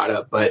 yada,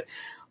 yada. But,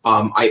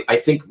 I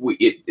think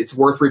it's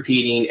worth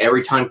repeating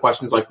every time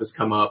questions like this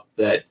come up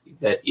that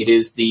it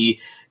is the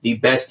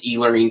best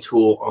e-learning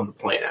tool on the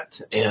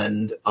planet.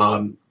 And,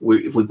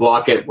 if we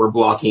block it, we're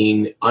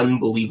blocking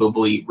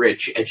unbelievably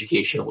rich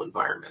educational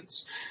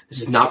environments.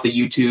 This is not the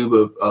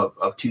YouTube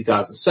of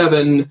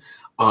 2007.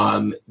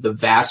 The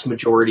vast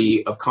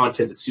majority of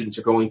content that students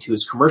are going to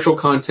is commercial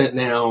content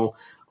now.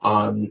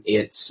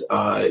 It's,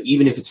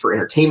 even if it's for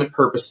entertainment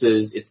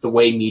purposes, it's the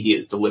way media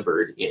is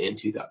delivered in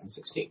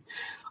 2016.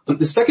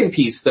 The second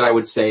piece that I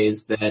would say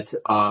is that,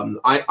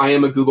 I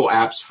am a Google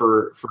Apps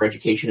for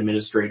Education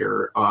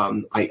administrator.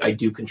 I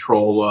do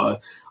control,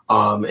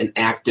 an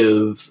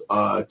active,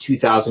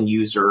 2,000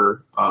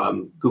 user,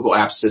 Google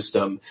Apps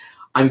system.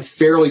 I'm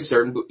fairly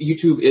certain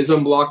YouTube is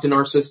unblocked in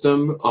our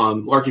system,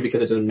 largely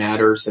because it doesn't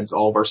matter since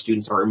all of our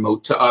students are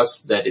remote to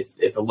us, that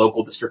if a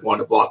local district wanted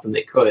to block them,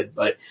 they could.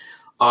 But,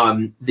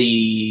 I'm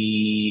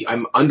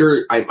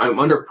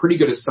under pretty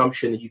good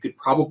assumption that you could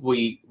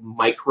probably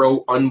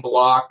micro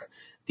unblock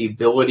the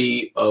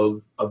ability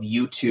of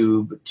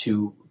YouTube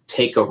to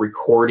take a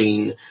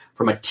recording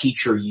from a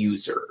teacher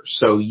user.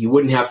 So you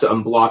wouldn't have to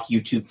unblock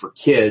YouTube for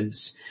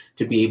kids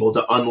to be able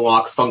to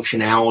unlock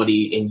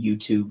functionality in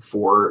YouTube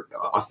for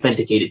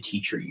authenticated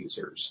teacher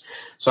users.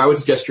 So I would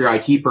suggest your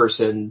IT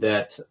person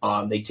that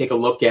they take a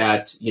look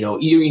at, you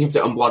don't even have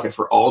to unblock it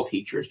for all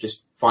teachers.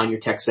 Just find your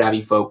tech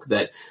savvy folk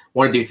that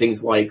want to do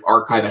things like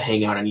archive a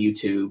Hangout on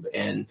YouTube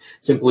and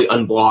simply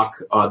unblock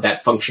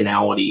that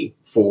functionality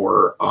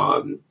for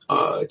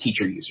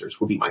teacher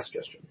users would be my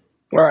suggestion.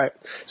 All right.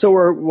 So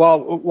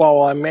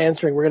while I'm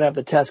answering, we're going to have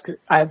the test.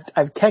 I've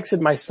texted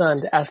my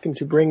son to ask him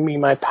to bring me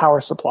my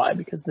power supply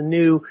because the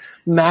new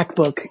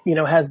MacBook,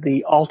 has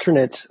the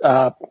alternate,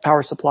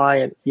 power supply.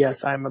 And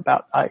yes, I've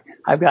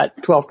got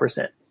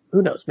 12%.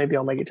 Who knows? Maybe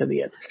I'll make it to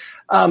the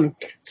end.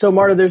 So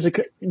Marta,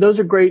 those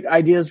are great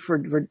ideas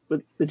for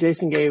that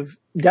Jason gave.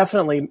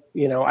 Definitely,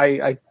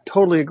 I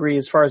totally agree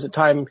as far as the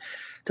time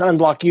to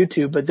unblock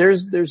YouTube, but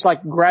there's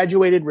like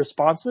graduated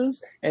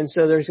responses. And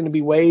so there's going to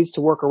be ways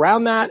to work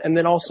around that. And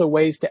then also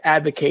ways to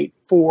advocate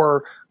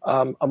for,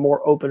 a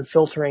more open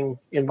filtering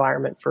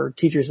environment for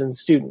teachers and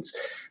students.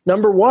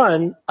 Number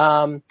one,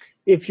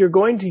 if you're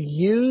going to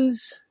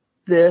use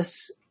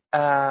this,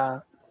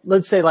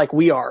 let's say like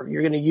we are,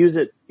 you're going to use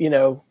it,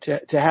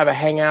 to have a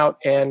Hangout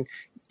and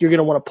you're going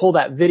to want to pull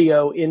that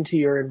video into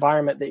your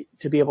environment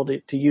to be able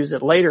to use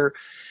it later.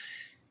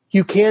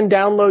 You can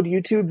download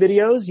YouTube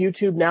videos.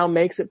 YouTube now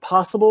makes it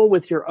possible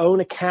with your own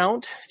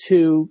account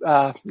to,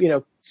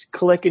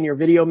 click in your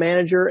video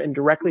manager and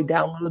directly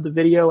download the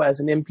video as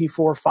an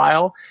MP4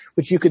 file,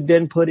 which you could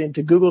then put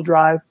into Google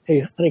Drive.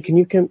 Hey, honey, can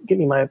you get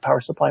me my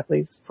power supply,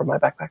 please, from my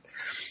backpack?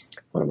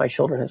 One of my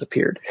children has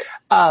appeared.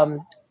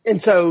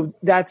 And so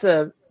that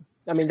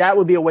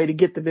would be a way to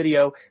get the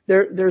video.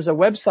 There's a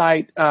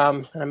website,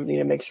 and I need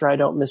to make sure I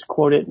don't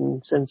misquote it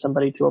and send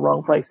somebody to a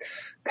wrong place.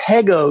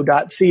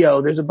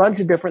 Pego.co. There's a bunch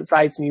of different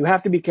sites and you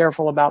have to be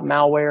careful about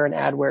malware and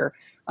adware.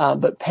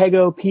 But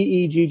Pego,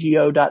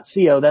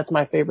 Peggo.co, that's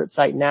my favorite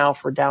site now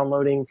for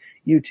downloading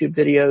YouTube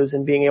videos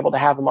and being able to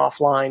have them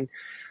offline.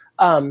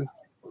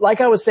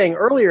 like I was saying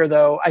earlier,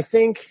 though, I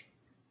think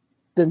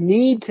the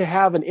need to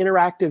have an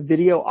interactive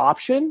video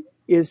option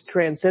is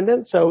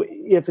transcendent. So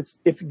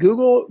if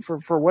Google,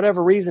 for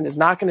whatever reason, is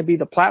not going to be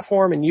the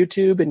platform and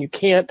YouTube, and you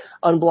can't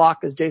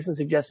unblock, as Jason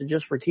suggested,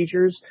 just for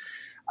teachers,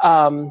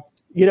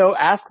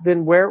 ask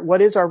then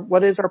what is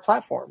our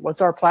platform?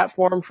 What's our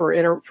platform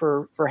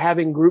for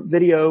having group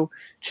video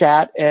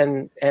chat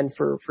and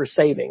for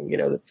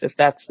saving, if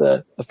that's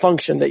the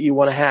function that you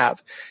want to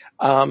have.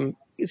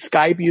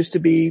 Skype used to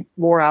be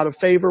more out of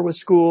favor with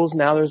schools.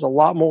 Now there's a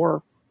lot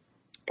more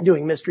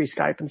doing mystery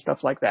Skype and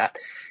stuff like that.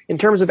 In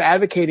terms of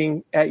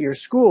advocating at your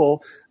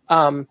school,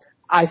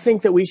 I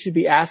think that we should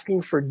be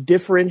asking for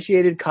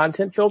differentiated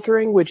content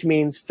filtering, which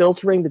means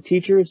filtering the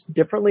teachers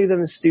differently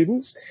than the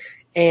students.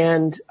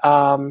 And,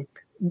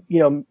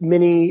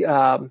 many,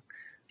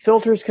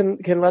 filters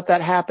can let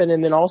that happen.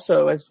 And then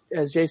also, as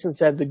Jason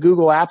said, the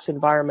Google Apps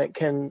environment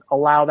can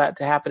allow that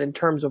to happen in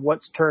terms of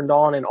what's turned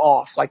on and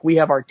off. Like we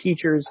have our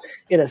teachers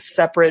in a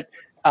separate,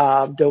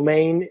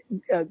 domain.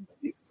 I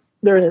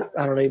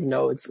don't even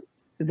know.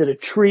 Is it a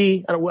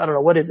tree? I don't know.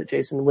 What is it,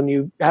 Jason? When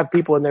you have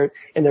people in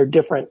their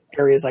different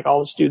areas, like all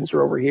the students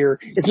are over here.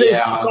 It's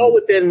all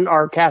within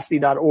our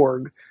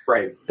Cassidy.org.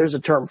 Right. There's a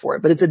term for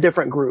it, but it's a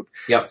different group.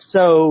 Yep.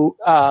 So,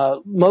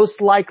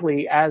 most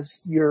likely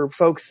as your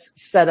folks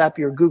set up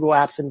your Google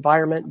Apps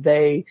environment,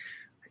 they,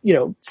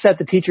 set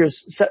the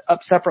teachers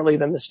up separately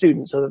than the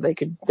students so that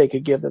they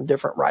could give them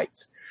different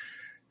rights.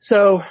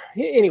 So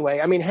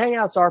anyway, I mean,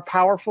 Hangouts are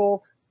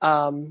powerful.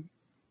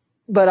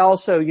 But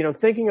also,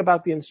 thinking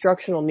about the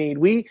instructional need,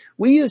 we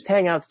used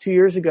Hangouts 2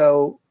 years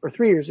ago or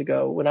 3 years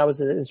ago when I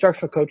was an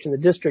instructional coach in the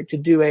district to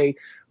do a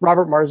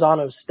Robert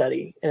Marzano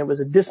study. And it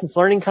was a distance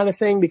learning kind of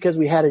thing because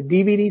we had a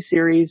DVD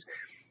series.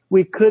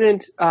 We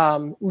couldn't,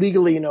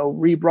 legally,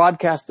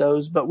 rebroadcast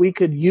those, but we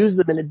could use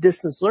them in a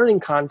distance learning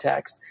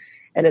context.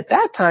 And at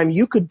that time,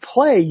 you could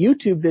play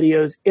YouTube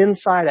videos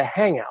inside a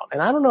Hangout. And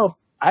I don't know if,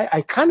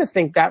 I kind of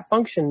think that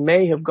function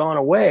may have gone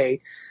away.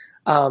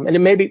 And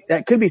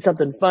that could be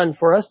something fun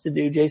for us to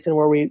do, Jason,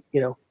 where we,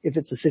 if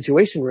it's a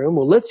situation room,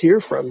 well, let's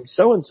hear from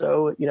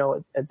so-and-so,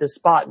 at this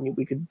spot, and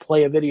we could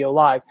play a video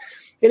live.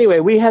 Anyway,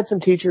 we had some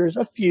teachers,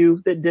 a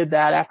few, that did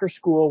that after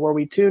school where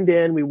we tuned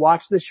in, we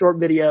watched the short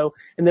video,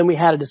 and then we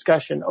had a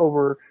discussion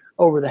over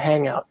the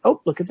Hangout.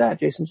 Oh, look at that.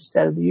 Jason just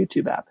added the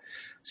YouTube app.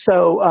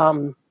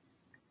 So,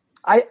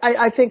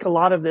 I think a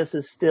lot of this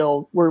is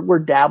still, we're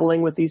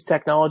dabbling with these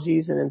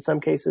technologies, and in some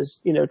cases,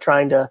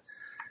 trying to,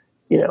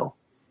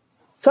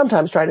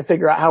 sometimes trying to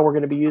figure out how we're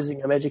going to be using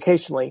them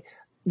educationally.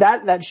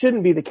 That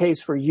shouldn't be the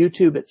case for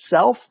YouTube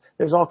itself.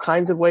 There's all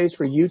kinds of ways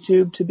for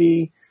YouTube to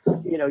be,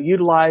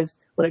 utilized.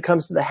 When it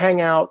comes to the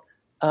Hangout,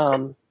 I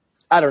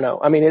don't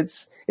know. I mean,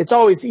 it's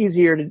always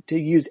easier to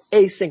use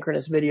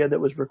asynchronous video that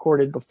was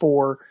recorded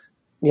before,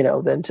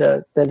 than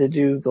to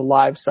do the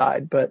live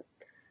side. But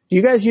do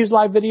you guys use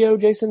live video,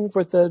 Jason,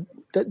 with the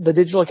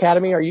Digital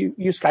Academy? Are you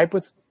Skype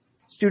with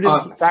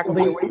students,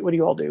 faculty? What do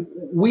you all do?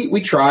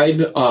 We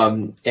tried,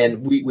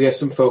 and we have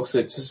some folks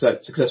that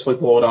successfully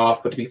pull it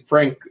off, but to be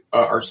frank,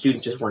 our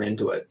students just weren't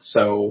into it.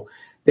 So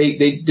they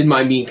didn't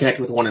mind being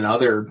connected with one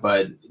another,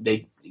 but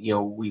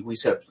we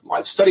set up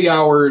live study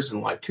hours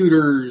and live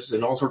tutors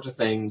and all sorts of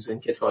things,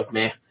 and kids were like,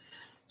 meh.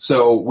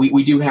 So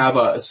we do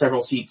have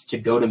several seats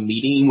to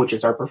GoToMeeting, which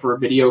is our preferred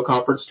video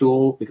conference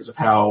tool because of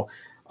how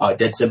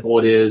dead simple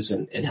it is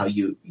and how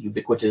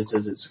ubiquitous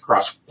it is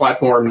across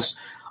platforms.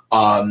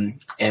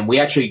 And we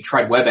actually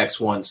tried WebEx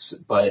once,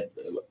 but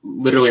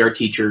literally our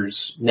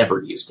teachers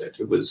never used it.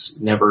 It was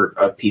never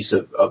a piece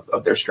of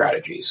their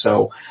strategy.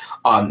 So,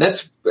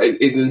 that's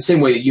in the same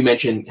way that you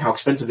mentioned how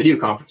expensive video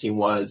conferencing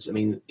was. I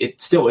mean,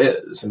 it still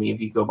is. I mean,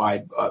 if you go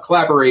by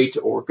Collaborate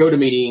or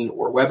GoToMeeting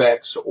or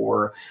WebEx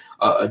or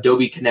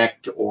Adobe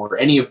Connect or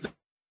any of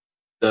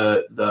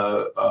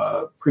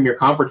the premier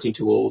conferencing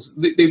tools,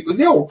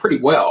 they all work pretty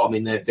well. I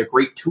mean, they're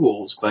great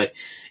tools, but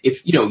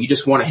if, you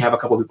just want to have a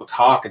couple of people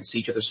talk and see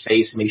each other's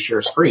face and maybe share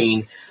a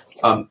screen,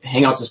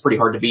 Hangouts is pretty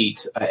hard to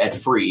beat at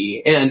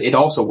free. And it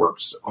also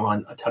works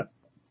on a ton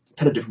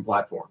of different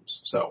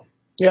platforms. So.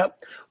 Yep.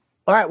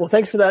 All right. Well,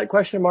 thanks for that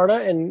question, Marta.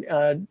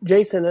 And,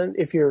 Jason,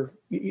 if you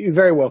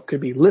very well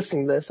could be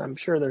listening to this, I'm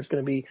sure there's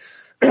going to be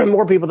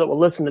more people that will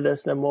listen to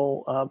this than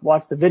will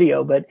watch the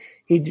video, but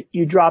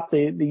you dropped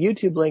the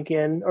YouTube link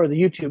in, or the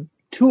YouTube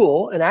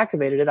tool, and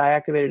activated it. I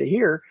activated it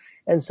here.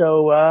 And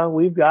so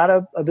we've got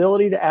a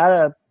ability to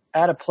add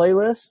a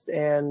playlist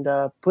and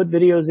put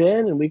videos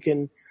in, and we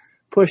can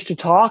push to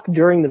talk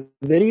during the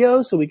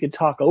video, so we could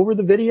talk over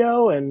the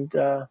video, and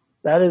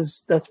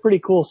that's pretty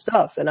cool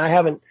stuff. And I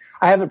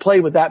haven't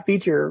played with that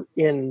feature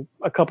in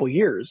a couple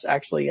years,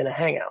 actually, in a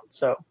Hangout.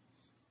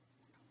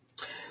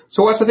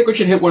 So Wes, I think we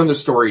should hit one other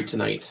story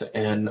tonight,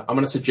 and I'm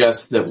going to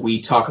suggest that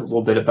we talk a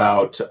little bit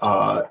about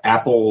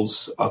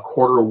Apple's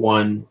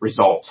Q1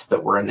 results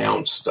that were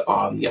announced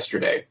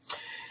yesterday.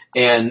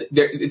 And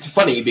it's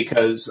funny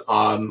because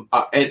and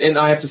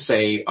I have to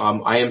say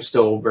I am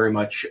still very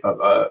much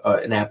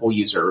an Apple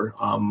user.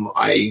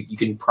 You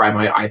can pry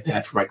my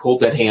iPad for my cold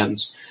dead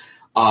hands,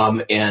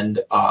 and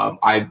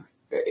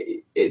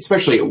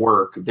especially at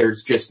work,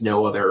 there's just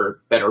no other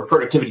better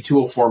productivity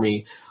tool for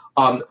me.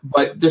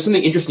 But there's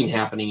something interesting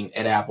happening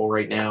at Apple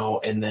right now,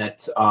 in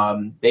that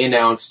they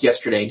announced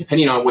yesterday,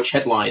 depending on which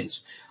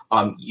headlines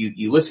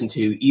you listen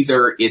to,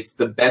 either it's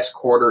the best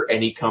quarter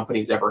any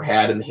company's ever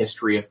had in the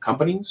history of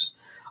companies,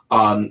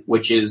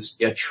 which is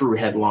a true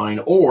headline,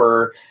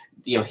 or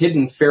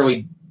hidden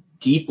fairly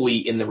deeply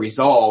in the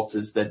results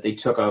is that they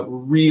took a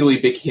really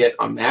big hit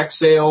on Mac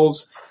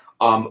sales.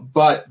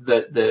 But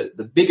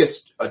the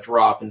biggest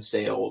drop in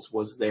sales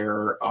was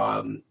their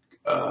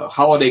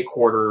holiday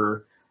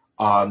quarter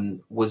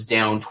was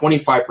down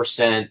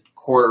 25%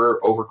 quarter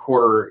over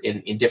quarter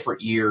in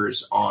different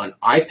years on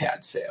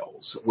iPad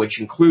sales, which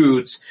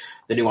includes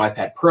the new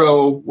iPad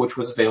Pro, which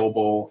was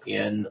available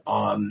in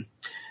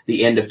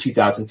the end of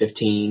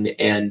 2015.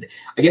 And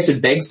I guess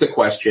it begs the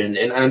question,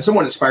 and I'm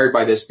somewhat inspired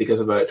by this because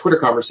of a Twitter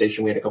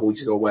conversation we had a couple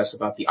weeks ago, Wes,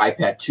 about the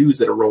iPad 2s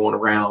that are rolling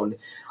around.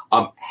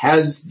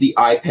 Has the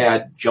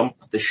iPad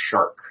jumped the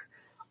shark?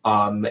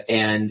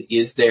 And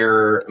is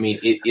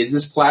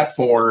this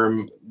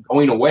platform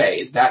going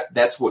away?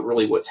 That's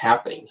what's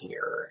happening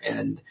here?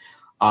 And,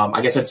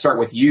 I guess I'd start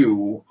with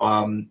you.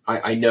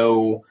 I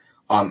know,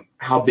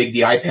 how big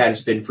the iPad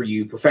has been for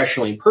you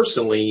professionally and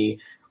personally.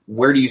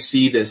 Where do you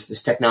see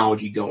this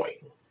technology going?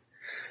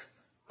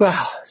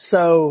 Well,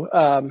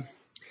 so,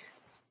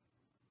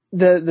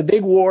 the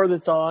big war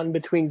that's on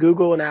between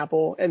Google and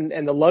Apple,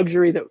 and the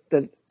luxury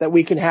that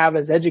we can have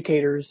as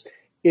educators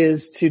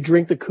is to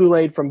drink the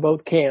Kool-Aid from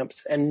both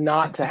camps and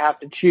not to have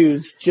to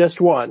choose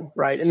just one,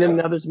 right? And then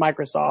the other's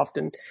Microsoft.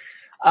 And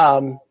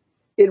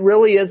it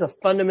really is a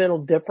fundamental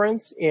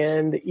difference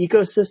in the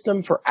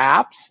ecosystem for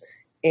apps,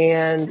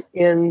 and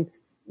in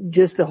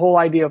just the whole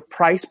idea of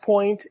price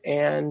point,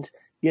 and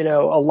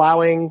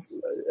allowing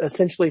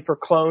essentially for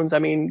clones. I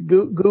mean,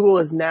 Google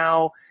is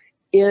now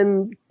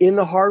in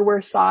the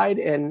hardware side,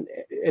 and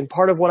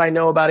part of what I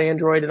know about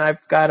Android, and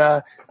I've got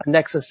a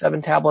Nexus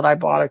 7 tablet I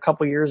bought a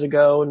couple years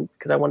ago, and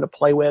because I wanted to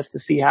play with to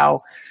see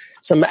how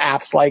some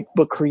apps like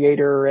Book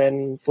Creator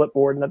and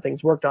Flipboard and other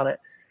things worked on it.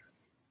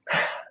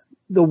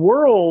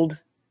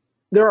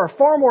 There are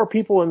far more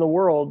people in the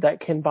world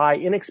that can buy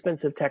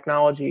inexpensive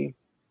technology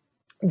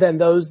than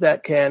those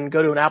that can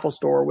go to an Apple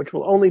store, which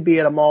will only be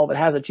at a mall that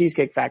has a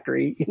Cheesecake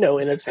Factory, in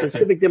a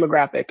specific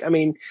demographic. I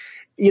mean,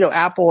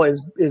 Apple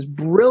is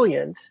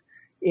brilliant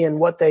in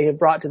what they have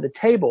brought to the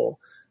table,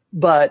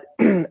 but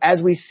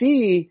as we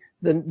see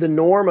the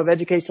norm of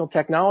educational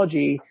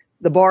technology,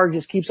 the bar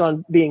just keeps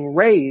on being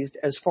raised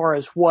as far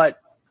as what,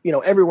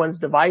 everyone's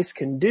device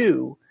can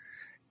do.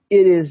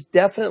 It is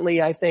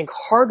definitely, I think,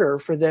 harder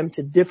for them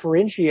to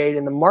differentiate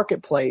in the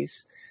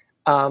marketplace.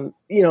 I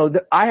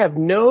have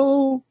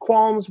no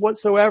qualms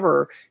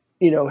whatsoever,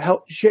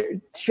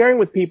 sharing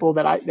with people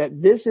that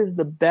this is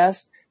the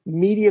best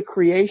media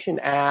creation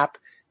app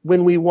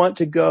when we want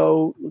to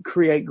go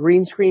create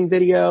green screen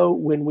video,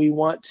 when we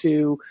want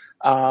to,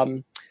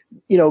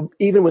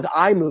 even with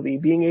iMovie,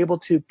 being able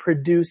to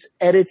produce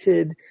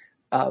edited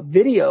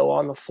video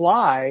on the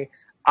fly.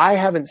 I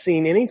haven't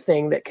seen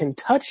anything that can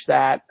touch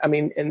that. I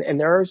mean, and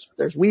there's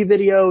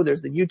WeVideo,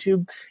 there's the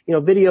YouTube,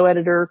 video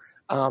editor.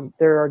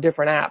 There are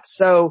different apps.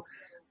 So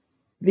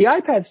the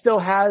iPad still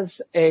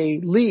has a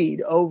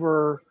lead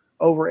over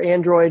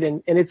Android,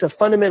 and it's a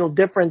fundamental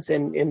difference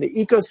in the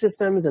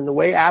ecosystems and the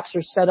way apps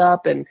are set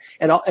up, and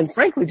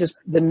frankly, just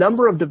the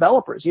number of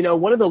developers.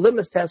 One of the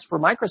litmus tests for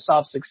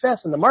Microsoft's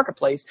success in the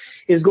marketplace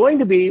is going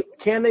to be,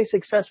 can they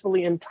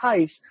successfully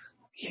entice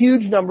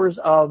huge numbers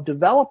of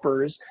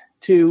developers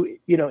to,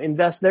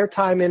 invest their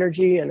time,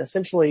 energy, and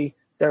essentially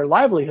their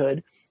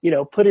livelihood,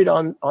 put it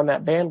on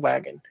that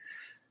bandwagon.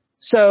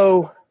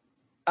 So,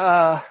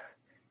 I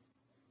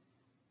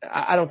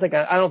don't think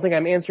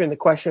I'm answering the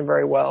question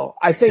very well.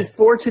 I think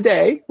for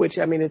today, which,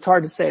 it's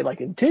hard to say,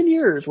 like in 10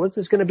 years, what's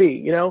this going to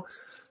be?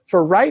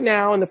 For right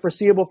now in the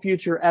foreseeable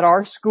future at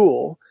our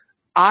school,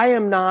 I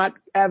am not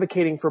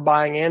advocating for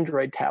buying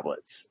Android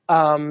tablets.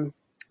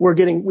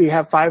 We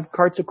have 5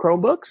 carts of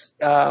Chromebooks.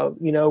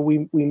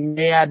 We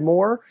may add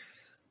more.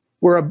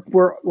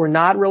 We're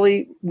not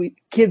really,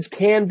 kids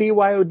can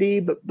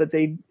BYOD, but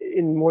they,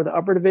 in more the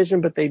upper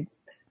division, but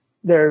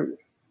they're,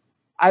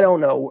 I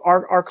don't know.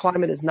 Our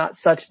climate is not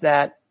such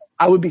that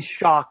I would be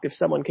shocked if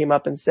someone came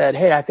up and said,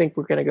 hey, I think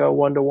we're going to go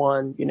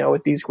 1-to-1,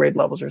 at these grade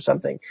levels or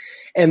something.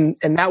 And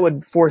that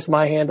would force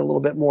my hand a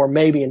little bit more,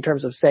 maybe in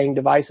terms of saying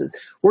devices.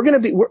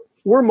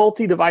 We're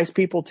multi-device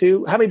people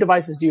too. How many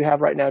devices do you have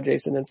right now,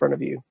 Jason, in front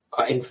of you?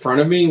 In front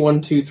of me,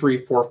 1, 2,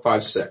 3, 4,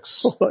 5,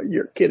 6.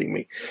 You're kidding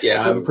me.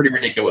 Yeah, I'm pretty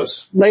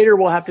ridiculous. Later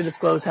we'll have to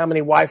disclose how many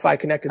Wi-Fi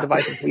connected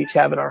devices we each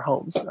have in our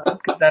homes.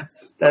 That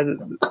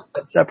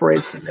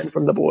separates the men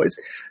from the boys.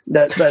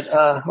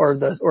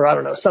 Or I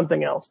don't know,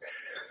 something else.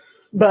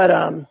 But,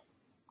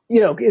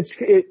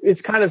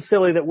 it's kind of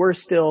silly that we're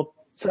still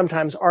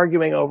sometimes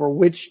arguing over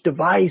which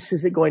device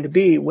is it going to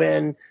be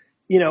when,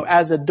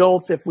 as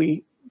adults, if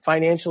we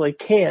financially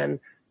can,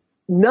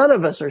 none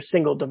of us are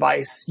single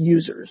device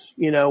users.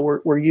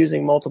 We're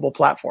using multiple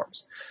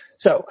platforms.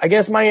 So I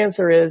guess my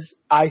answer is,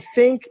 I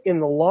think in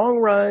the long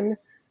run,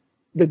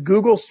 the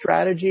Google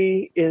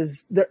strategy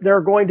is there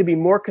are going to be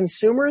more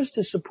consumers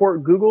to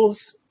support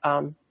Google's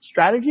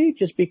strategy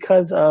just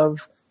because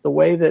of the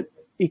way that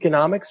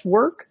economics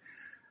work.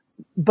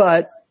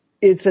 But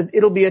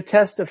it'll be a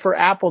test for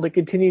Apple to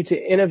continue to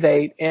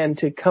innovate and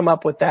to come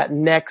up with that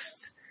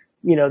next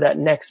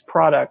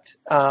product.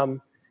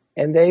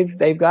 And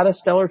they've got a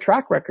stellar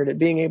track record at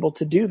being able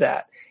to do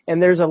that.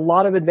 And there's a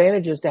lot of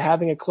advantages to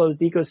having a closed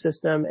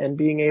ecosystem and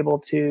being able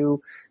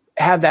to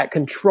have that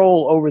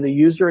control over the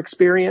user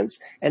experience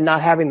and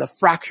not having the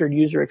fractured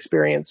user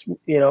experience,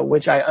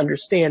 which I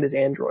understand is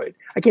Android.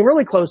 I came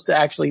really close to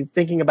actually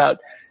thinking about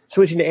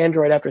switching to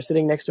Android after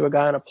sitting next to a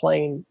guy on a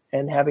plane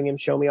and having him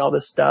show me all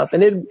this stuff.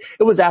 And it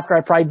was after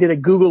I probably did a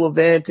Google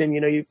event and,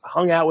 you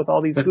hung out with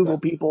all these Google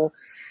people.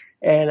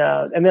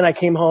 And then I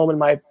came home and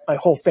my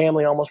whole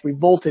family almost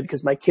revolted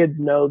because my kids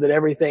know that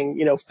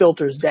everything,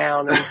 filters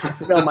down.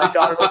 And, my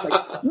daughter was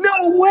like,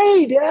 no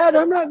way, Dad,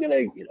 I'm not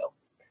gonna,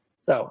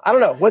 So I don't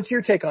know. What's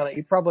your take on it?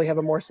 You probably have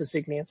a more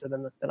succinct answer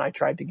than I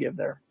tried to give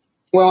there.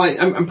 Well,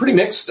 I'm pretty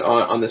mixed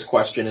on this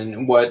question,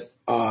 and what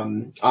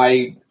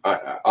I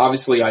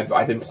obviously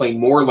I've been playing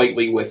more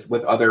lately with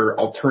other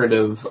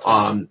alternative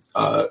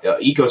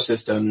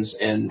ecosystems,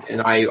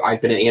 and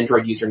I've been an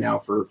Android user now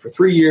for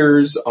 3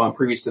 years.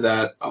 Previous to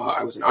that,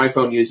 I was an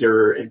iPhone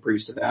user, and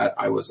previous to that,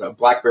 I was a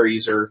BlackBerry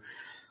user.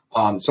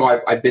 So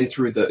I've been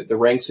through the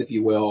ranks, if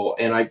you will,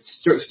 and I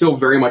still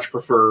very much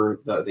prefer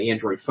the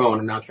Android phone.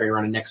 I'm now carrying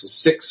around a Nexus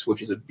 6,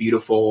 which is a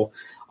beautiful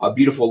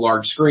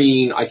large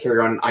screen. I carry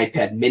around an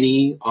iPad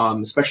mini,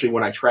 especially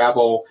when I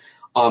travel.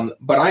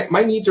 But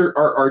my needs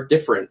are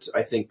different,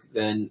 I think,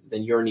 than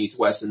your needs,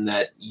 Wes, in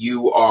that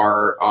you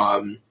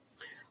are,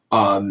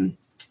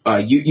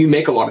 you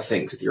make a lot of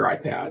things with your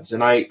iPads,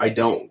 and I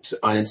don't.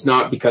 And it's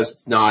not because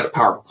it's not a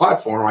powerful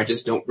platform. I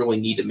just don't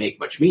really need to make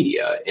much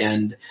media.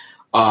 And,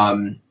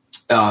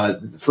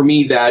 for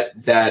me,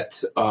 that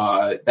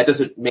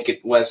doesn't make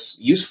it less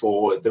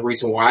useful. The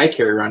reason why I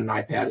carry around an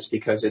iPad is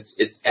because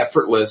it's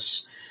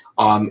effortless.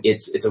 To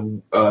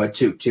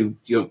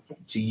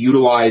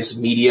utilize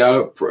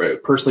media,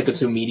 personally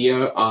consume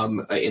media,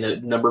 in a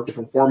number of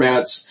different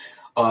formats.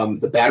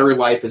 The battery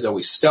life is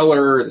always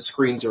stellar. The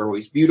screens are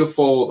always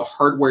beautiful. The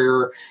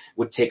hardware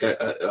would take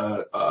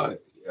a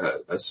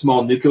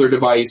small nuclear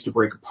device to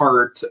break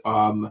apart.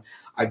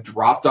 I've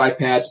dropped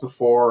iPads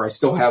before. I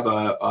still have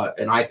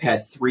an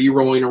iPad 3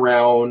 rolling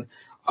around.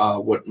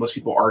 What most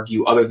people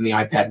argue, other than the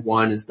iPad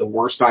 1, is the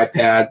worst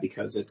iPad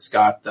because it's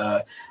got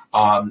the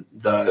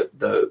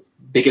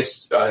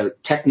biggest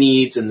tech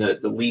needs and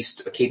the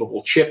least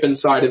capable chip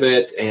inside of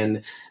it.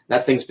 And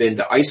that thing's been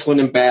to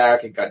Iceland and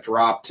back. It got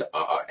dropped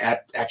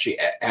at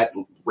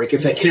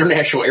Reykjavik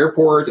International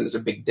Airport, and there's a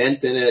big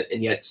dent in it,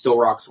 and yet it still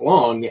rocks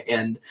along.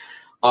 And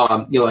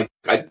I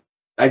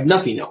have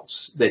nothing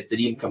else that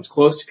even comes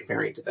close to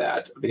comparing to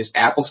that, because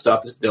Apple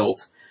stuff is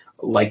built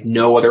like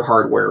no other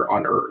hardware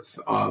on earth.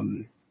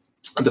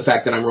 The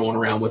fact that I'm rolling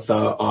around with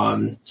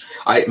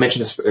I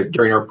mentioned this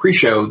during our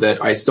pre-show,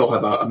 that I still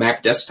have a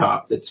Mac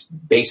desktop that's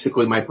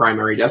basically my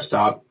primary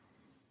desktop.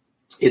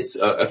 It's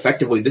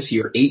effectively this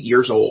year 8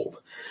 years old.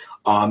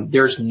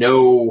 There's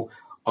no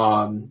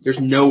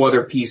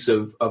other piece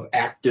of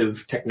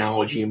active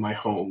technology in my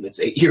home that's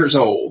 8 years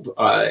old,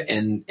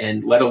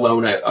 and let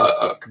alone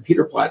a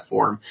computer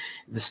platform.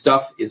 The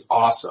stuff is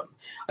awesome.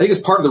 I think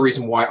it's part of the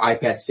reason why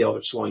iPad sales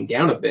are slowing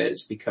down a bit,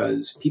 is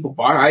because people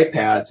buy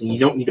iPads and you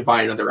don't need to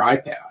buy another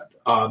iPad.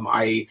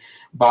 I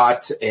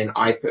bought the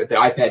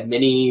iPad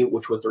mini,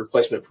 which was the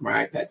replacement for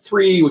my iPad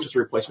 3, which was the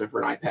replacement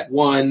for an iPad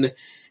 1.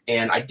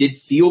 And I did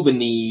feel the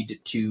need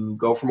to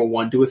go from a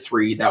 1 to a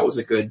 3. That was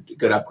a good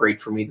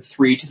upgrade for me. The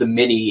 3 to the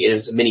mini, it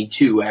was a mini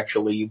 2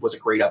 actually, was a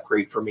great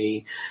upgrade for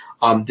me.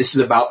 This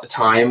is about the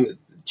time,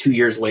 2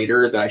 years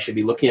later, that I should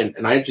be looking at,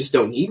 and I just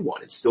don't need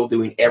one. It's still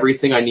doing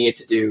everything I need it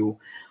to do.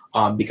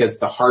 Because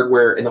the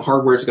hardware is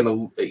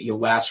going to,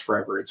 last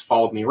forever. It's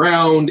followed me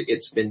around.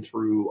 It's been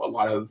through a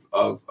lot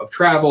of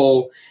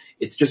travel.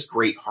 It's just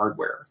great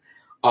hardware.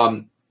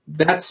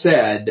 That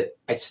said,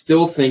 I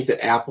still think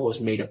that Apple has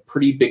made a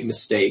pretty big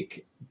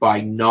mistake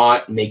by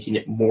not making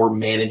it more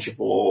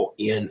manageable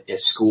in a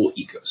school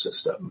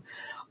ecosystem.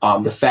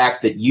 The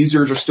fact that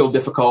users are still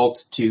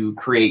difficult to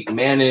create and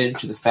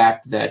manage, the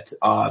fact that,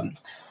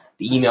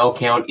 the email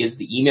account is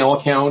the email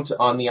account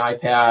on the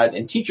iPad,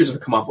 and teachers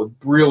have come up with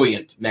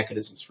brilliant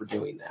mechanisms for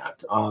doing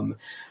that.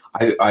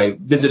 I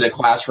visited a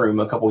classroom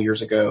a couple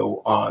years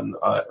ago,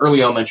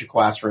 early elementary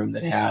classroom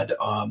that had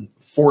 4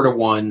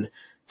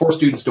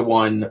 students to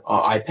 1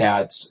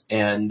 iPads,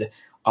 and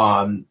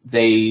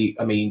they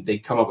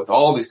come up with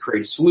all these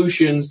creative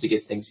solutions to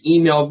get things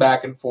emailed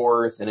back and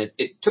forth, and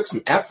it took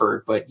some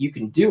effort, but you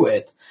can do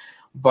it.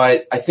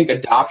 But I think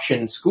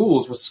adoption in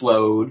schools was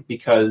slowed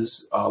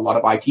because a lot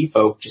of IT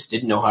folk just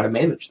didn't know how to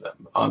manage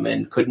them,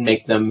 and couldn't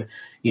make them,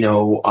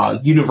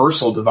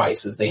 universal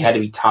devices. They had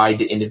to be tied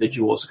to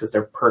individuals because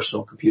they're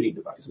personal computing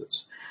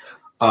devices.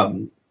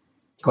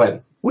 Go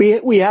ahead.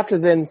 We have to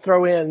then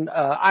throw in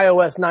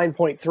iOS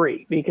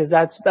 9.3 because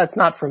that's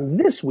not from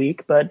this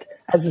week, but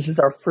as this is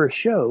our first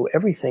show,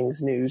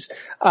 everything's news.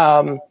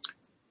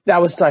 That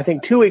was, I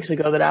think, 2 weeks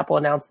ago that Apple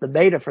announced the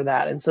beta for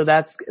that. And so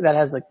that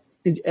has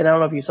and I don't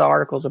know if you saw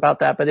articles about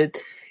that, but it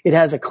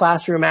has a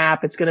classroom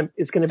app. It's gonna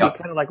be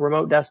kind of like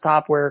remote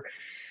desktop where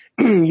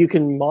you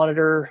can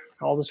monitor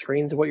all the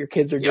screens of what your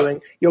kids are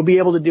doing. You'll be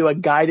able to do a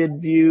guided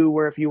view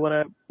where if you want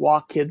to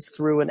walk kids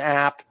through an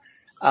app.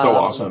 So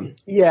awesome.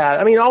 Yeah.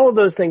 I mean, all of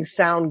those things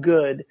sound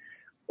good.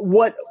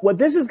 What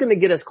this is going to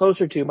get us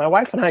closer to, my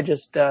wife and I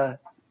just,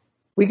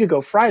 week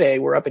ago Friday,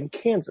 we're up in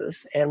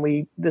Kansas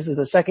and this is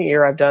the second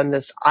year I've done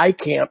this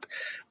iCamp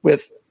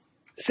with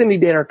Cindy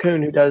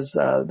Danner-Kuhn, who does,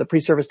 the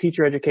pre-service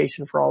teacher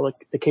education for all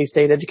the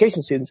K-State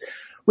education students.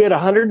 We had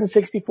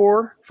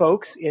 164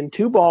 folks in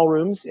 2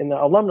 ballrooms in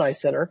the Alumni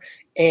Center,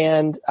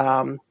 and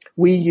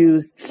we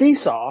used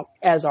Seesaw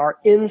as our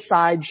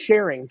inside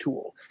sharing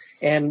tool.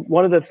 And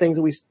one of the things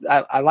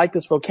that I like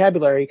this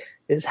vocabulary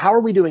is how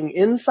are we doing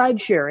inside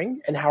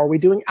sharing and how are we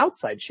doing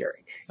outside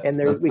sharing?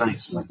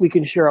 Nice. We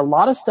can share a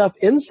lot of stuff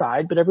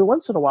inside, but every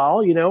once in a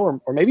while,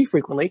 or maybe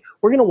frequently,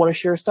 we're going to want to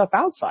share stuff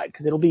outside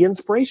because it'll be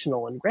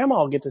inspirational and grandma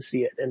will get to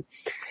see it. And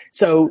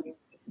so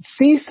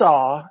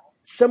Seesaw,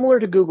 similar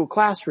to Google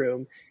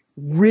Classroom,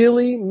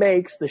 really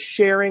makes the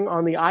sharing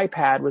on the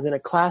iPad within a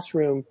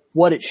classroom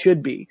what it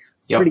should be.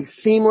 Yep. Pretty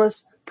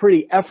seamless,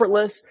 pretty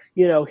effortless.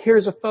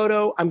 Here's a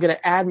photo. I'm going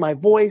to add my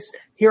voice.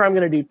 Here I'm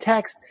going to do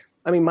text.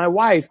 I mean, my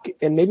wife,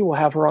 and maybe we'll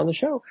have her on the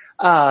show,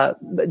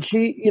 but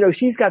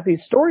she's got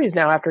these stories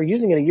now after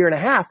using it a year and a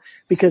half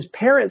because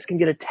parents can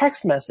get a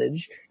text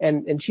message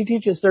and she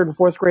teaches 3rd and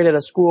 4th grade at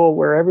a school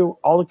where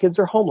all the kids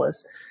are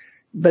homeless.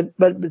 But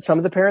some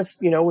of the parents,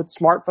 with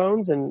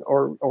smartphones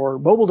or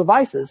mobile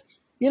devices,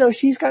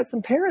 she's got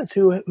some parents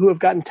who have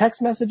gotten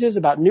text messages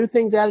about new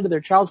things added to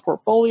their child's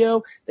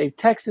portfolio. They've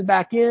texted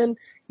back in.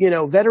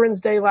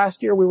 Veterans Day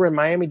last year, we were in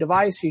Miami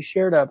Device. She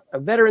shared a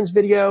veterans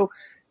video.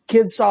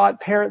 Kids saw it,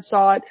 parents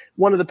saw it.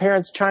 One of the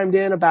parents chimed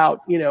in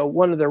about,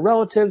 one of their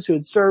relatives who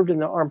had served in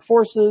the armed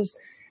forces.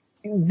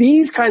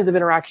 These kinds of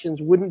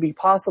interactions wouldn't be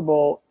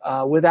possible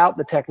without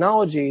the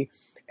technology,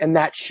 and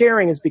that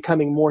sharing is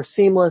becoming more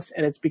seamless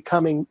and it's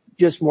becoming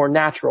just more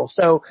natural.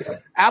 So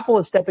Apple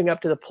is stepping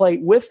up to the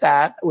plate with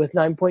that, with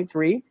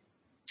 9.3.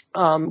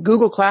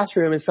 Google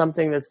Classroom is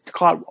something that's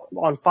caught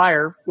on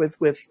fire with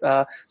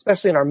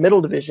especially in our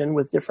middle division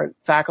with different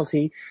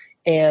faculty.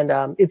 And,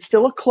 it's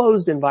still a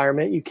closed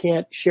environment. You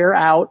can't share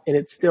out, and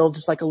it's still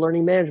just like a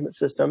learning management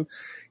system,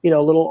 a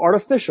little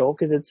artificial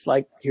because it's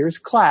like, here's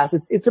class.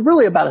 It's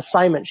really about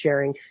assignment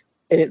sharing,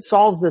 and it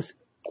solves this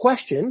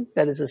question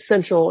that is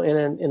essential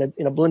in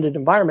a blended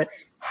environment.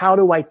 How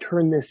do I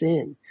turn this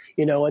in?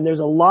 And there's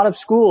a lot of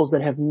schools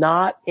that have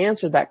not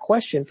answered that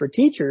question for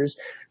teachers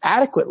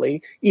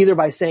adequately, either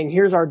by saying,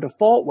 here's our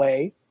default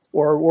way,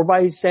 or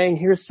by saying,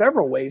 here's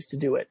several ways to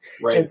do it.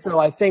 Right. And so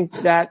I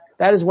think that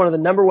is one of the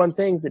number one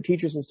things that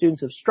teachers and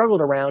students have struggled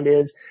around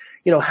is,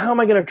 how am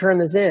I going to turn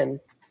this in?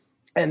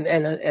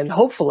 And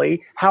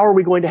hopefully, how are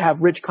we going to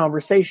have rich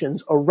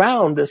conversations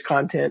around this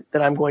content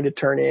that I'm going to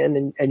turn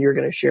in and you're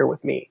going to share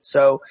with me?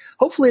 So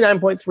hopefully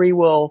 9.3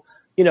 will,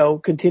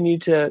 continue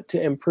to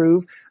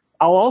improve.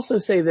 I'll also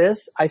say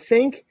this. I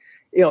think,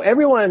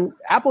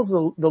 Apple's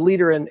the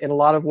leader in a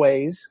lot of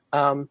ways.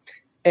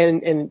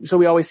 And so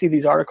we always see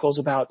these articles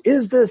about,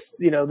 is this,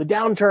 the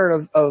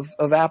downturn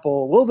of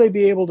Apple? Will they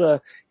be able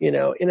to,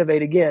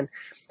 innovate again?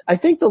 I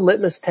think the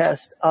litmus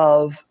test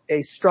of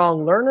a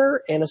strong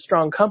learner and a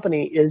strong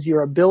company is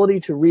your ability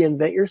to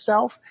reinvent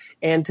yourself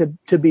and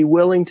to be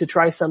willing to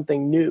try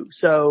something new.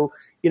 So,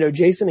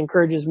 Jason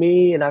encourages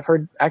me, and I've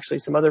heard actually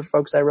some other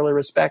folks I really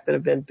respect that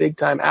have been big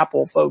time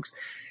Apple folks,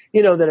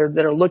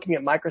 that are looking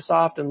at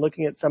Microsoft and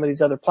looking at some of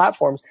these other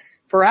platforms.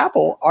 For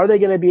Apple, are they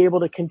going to be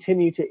able to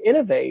continue to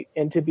innovate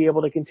and to be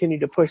able to continue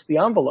to push the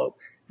envelope?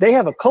 They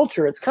have a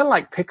culture. It's kind of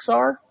like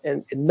Pixar,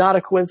 and not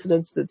a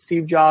coincidence that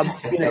Steve Jobs,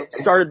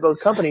 started both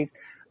companies.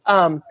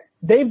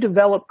 They've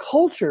developed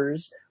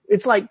cultures.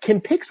 It's like,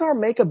 can Pixar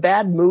make a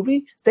bad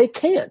movie? They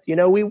can't.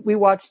 We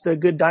watched The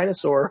Good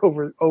Dinosaur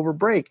over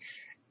break.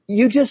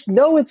 You just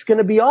know it's going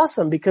to be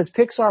awesome because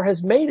Pixar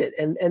has made it,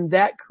 and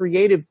that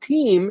creative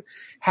team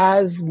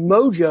has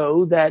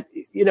mojo that,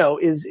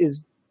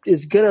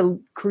 is going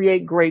to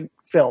create great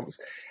films.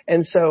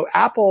 And so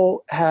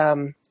Apple,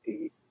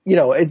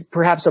 is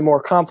perhaps a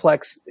more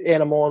complex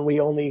animal, and we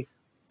only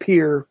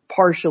peer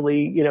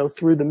partially,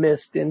 through the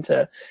mist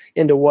into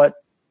what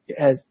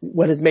has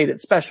made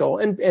it special,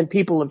 and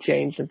people have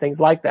changed and things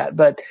like that.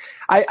 But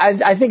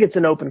I think it's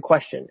an open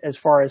question as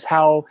far as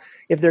how,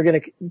 if they're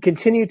going to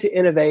continue to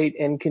innovate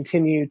and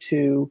continue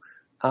to,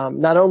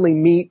 not only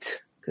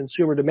meet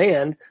consumer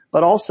demand,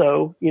 but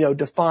also,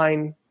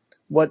 define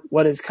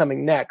what is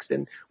coming next.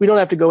 And we don't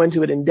have to go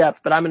into it in depth,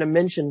 but I'm going to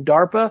mention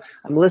DARPA.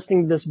 I'm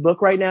listening to this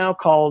book right now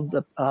called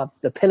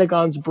The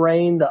Pentagon's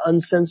Brain, the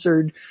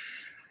Uncensored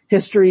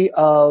History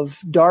of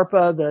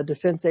DARPA, the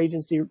defense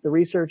agency, the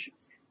research.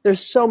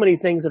 There's so many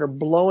things that are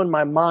blowing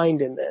my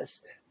mind in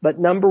this. But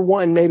number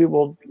one, maybe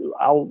we'll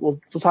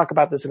talk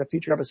about this in a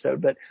future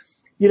episode, but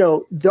you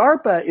know,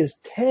 DARPA is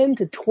 10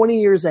 to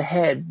 20 years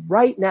ahead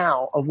right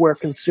now of where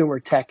consumer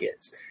tech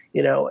is.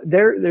 You know,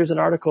 there's an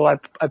article I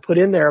put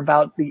in there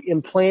about the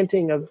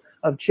implanting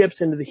of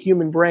chips into the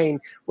human brain.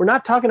 We're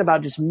not talking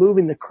about just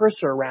moving the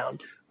cursor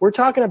around. We're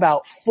talking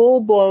about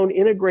full-blown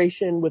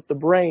integration with the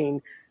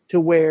brain to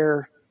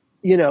where,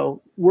 you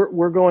know,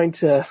 we're going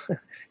to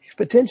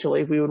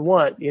potentially, if we would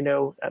want, you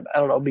know, I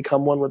don't know,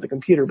 become one with the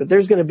computer, but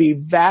there's going to be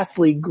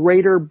vastly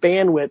greater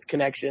bandwidth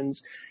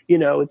connections. You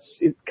know, it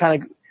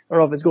kind of, I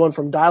don't know if it's going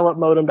from dial-up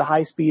modem to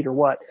high speed or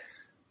what.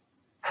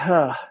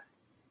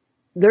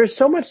 There's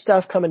so much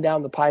stuff coming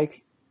down the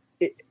pike.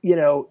 You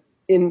know,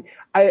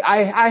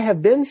 I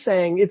have been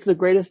saying it's the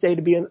greatest day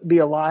to be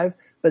alive,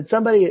 but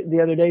somebody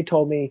the other day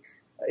told me,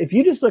 if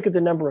you just look at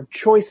the number of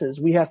choices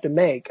we have to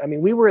make, I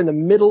mean, we were in the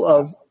middle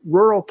of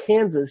rural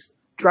Kansas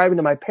driving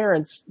to my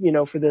parents, you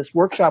know, for this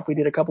workshop we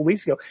did a couple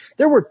weeks ago.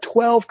 There were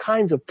 12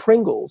 kinds of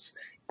Pringles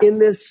in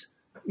this,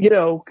 you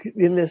know,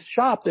 in this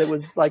shop that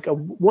was like a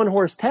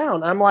one-horse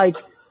town. I'm like,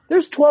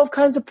 there's 12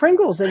 kinds of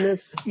Pringles in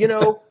this, you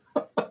know,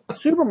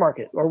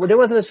 supermarket. Or it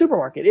wasn't a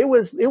supermarket. It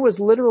was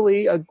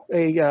literally a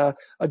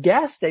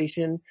gas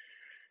station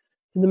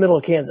in the middle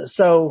of Kansas.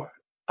 So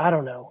I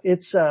don't know.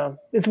 It's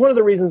one of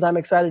the reasons I'm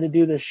excited to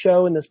do this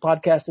show and this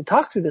podcast and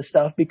talk through this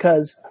stuff,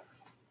 because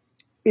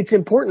it's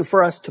important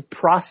for us to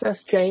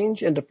process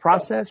change and to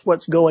process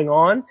what's going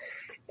on.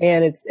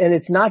 And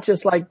it's not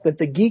just like that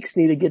the geeks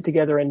need to get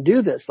together and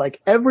do this.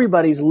 Like,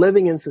 everybody's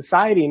living in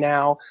society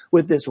now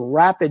with this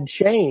rapid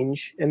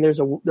change. And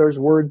there's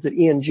words that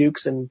Ian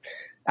Jukes and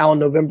Alan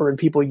November and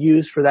people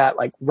use for that,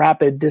 like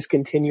rapid,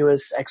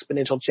 discontinuous,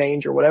 exponential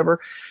change or whatever.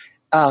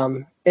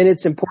 And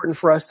it's important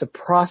for us to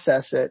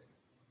process it.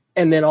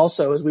 And then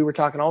also, as we were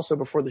talking also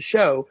before the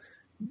show,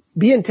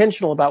 be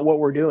intentional about what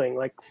we're doing.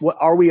 Like, what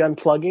are we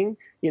unplugging?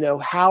 You know,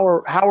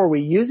 how are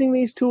we using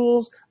these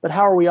tools? But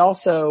how are we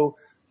also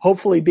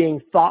hopefully being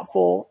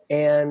thoughtful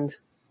and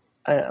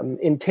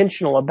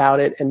intentional about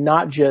it, and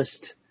not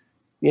just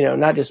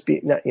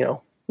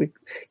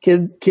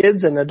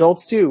kids and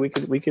adults too. We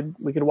could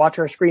watch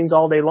our screens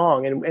all day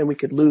long, and we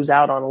could lose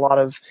out on a lot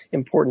of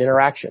important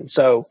interaction.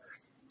 So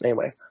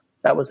anyway,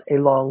 that was a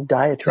long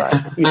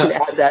diatribe. You can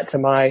add that to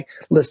my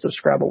list of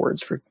Scrabble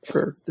words for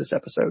this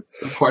episode.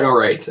 Quite all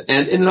right.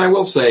 And I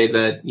will say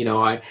that, you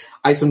know,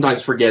 I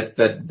sometimes forget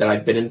that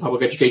I've been in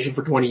public education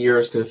for 20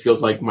 years, because it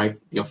feels like my,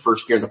 you know,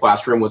 first year in the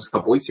classroom was a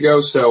couple weeks ago.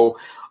 So,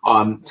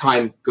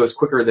 time goes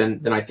quicker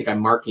than I think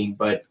I'm marking.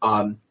 But,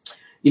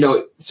 you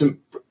know,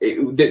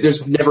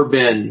 there's never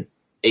been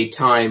a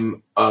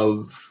time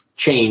of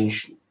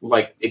change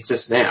like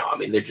exists now. I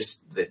mean, they're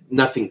just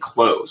nothing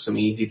close. I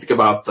mean, if you think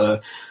about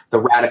the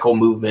radical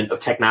movement of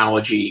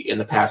technology in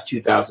the past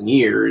 2,000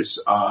 years,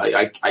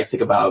 I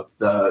think about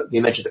the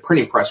invention of the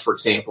printing press, for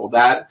example.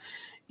 That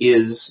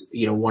is,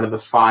 you know, one of the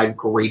 5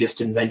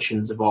 greatest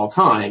inventions of all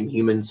time.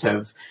 Humans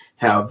have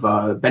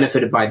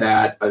benefited by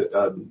that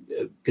a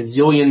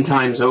gazillion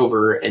times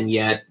over, and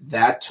yet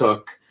that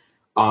took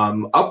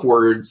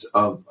upwards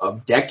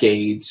of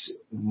decades,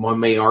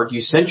 one may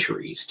argue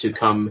centuries, to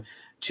come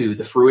to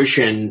the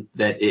fruition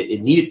that it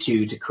needed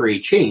to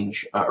create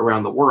change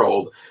around the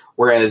world.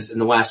 Whereas in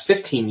the last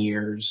 15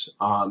 years,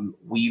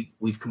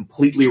 we've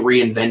completely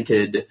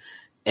reinvented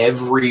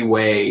every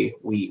way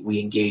we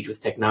engage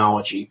with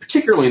technology,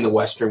 particularly in the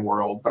Western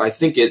world. But I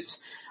think it's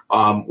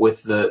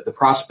with the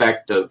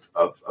prospect of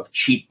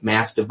cheap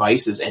mass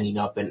devices ending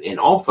up in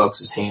all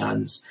folks'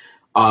 hands,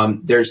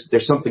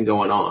 there's something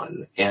going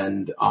on.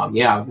 And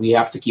yeah, we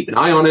have to keep an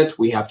eye on it.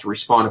 We have to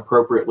respond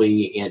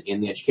appropriately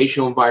in the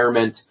educational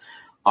environment.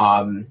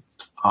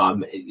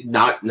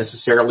 Not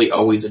necessarily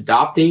always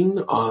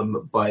adopting,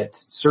 but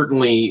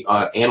certainly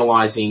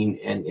analyzing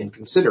and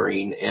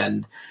considering.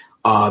 And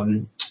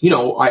you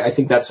know, I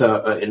think that's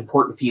an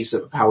important piece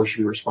of how we should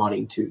be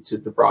responding to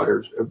the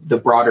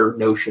broader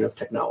notion of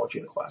technology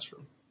in the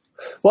classroom.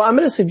 Well, I'm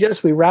going to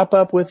suggest we wrap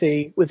up with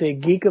a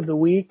geek of the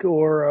week,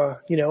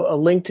 or you know, a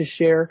link to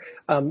share.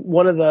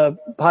 One of the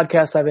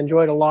podcasts I've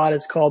enjoyed a lot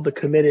is called The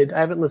Committed.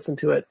 I haven't listened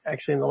to it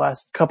actually in the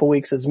last couple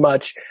weeks as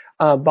much.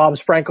 Bob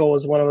Sprankle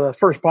was one of the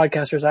first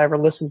podcasters I ever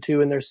listened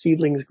to, and their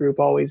Seedlings group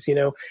always, you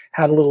know,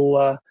 had a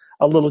little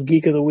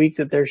geek of the week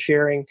that they're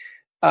sharing.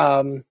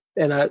 And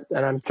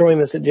I'm throwing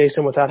this at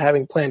Jason without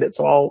having planned it,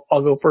 so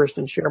I'll go first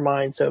and share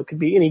mine. So it could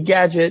be any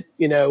gadget,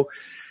 you know,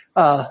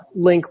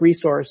 link,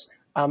 resource.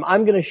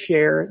 I'm going to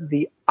share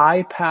the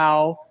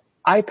iPad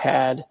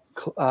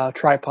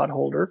tripod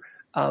holder.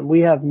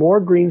 We have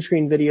more green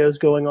screen videos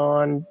going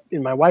on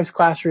in my wife's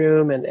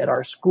classroom and at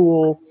our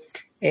school.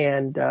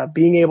 And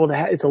being able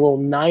to it's a little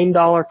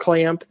 $9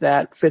 clamp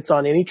that fits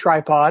on any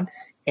tripod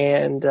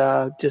and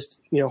just,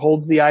 you know,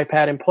 holds the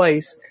iPad in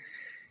place.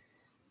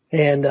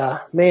 And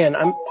man,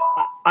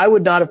 I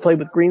would not have played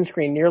with green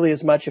screen nearly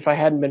as much if I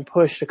hadn't been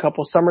pushed a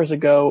couple summers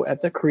ago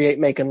at the Create,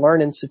 Make, and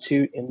Learn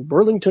Institute in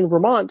Burlington,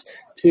 Vermont,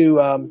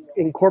 to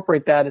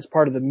incorporate that as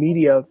part of the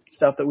media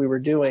stuff that we were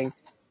doing.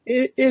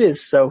 It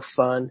is so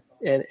fun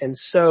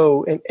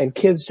and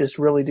kids just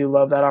really do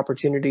love that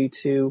opportunity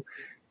to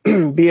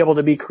be able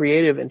to be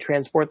creative and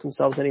transport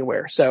themselves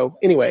anywhere. So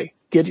anyway,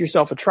 get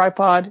yourself a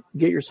tripod,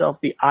 get yourself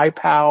the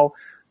iPow,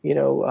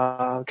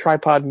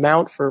 tripod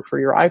mount for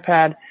your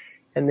iPad,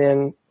 and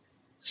then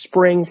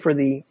spring for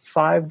the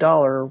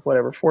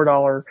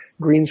 $4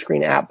 green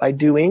screen app by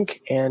Do Inc.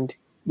 And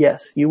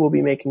yes, you will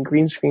be making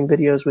green screen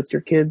videos with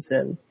your kids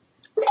and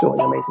going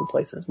amazing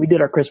places. We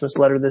did our Christmas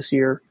letter this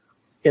year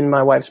in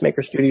my wife's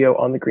maker studio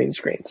on the green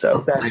screen.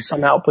 So that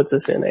somehow puts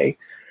us in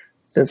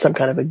some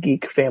kind of a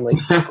geek family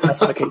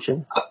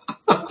classification.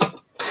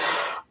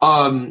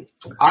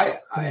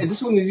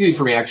 This one is easy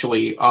for me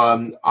actually.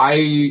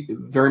 I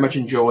very much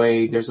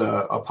enjoy, there's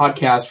a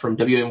podcast from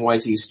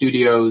WNYZ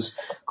Studios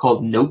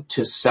called Note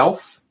to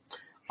Self.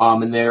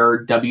 And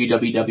they're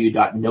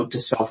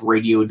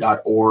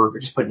www.notetoselfradio.org, or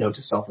just put Note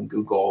to Self in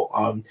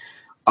Google.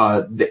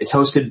 It's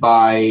hosted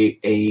by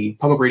a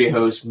public radio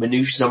host,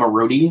 Manoush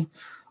Zomorodi,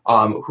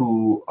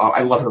 who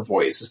I love her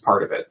voice as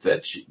part of it,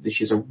 that she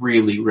has a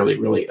really, really,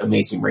 really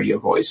amazing radio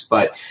voice.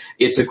 But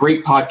it's a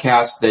great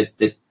podcast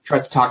that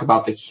tries to talk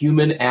about the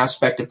human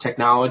aspect of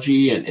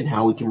technology and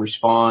how we can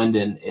respond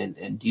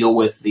and deal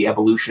with the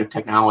evolution of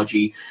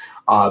technology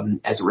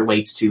as it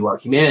relates to our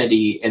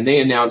humanity. And they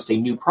announced a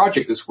new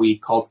project this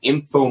week called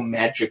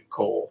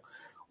Infomagical,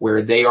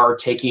 where they are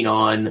taking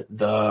on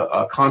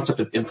the concept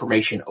of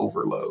information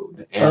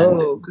overload.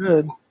 And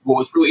good. What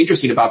was really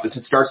interesting about this,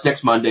 it starts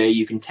next Monday.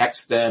 You can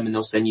text them and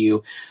they'll send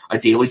you a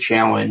daily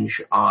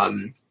challenge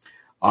to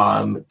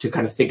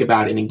kind of think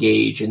about and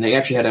engage. And they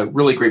actually had a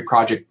really great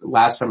project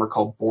last summer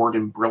called Bored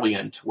and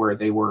Brilliant, where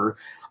they were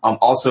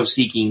also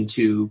seeking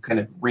to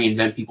kind of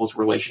reinvent people's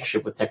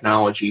relationship with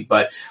technology.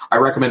 But I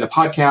recommend the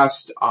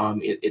podcast.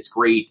 It's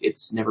great.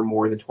 It's never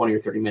more than 20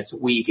 or 30 minutes a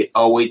week. It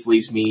always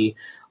leaves me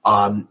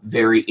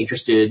very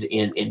interested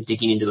in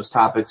digging into those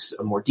topics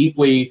more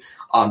deeply.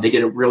 They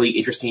did a really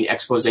interesting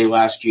expose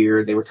last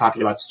year. They were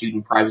talking about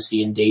student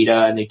privacy and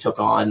data, and they took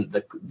on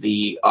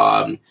the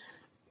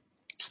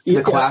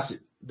Class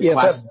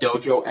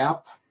Dojo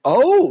app.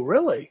 Oh,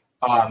 really?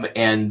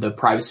 And the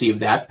privacy of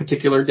that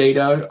particular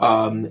data,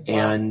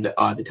 and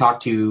to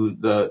talk to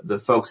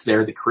the folks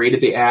there that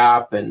created the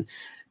app, and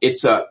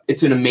it's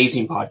an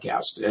amazing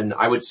podcast, and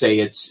I would say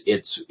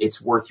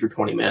it's worth your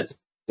 20 minutes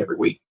every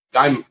week.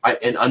 I'm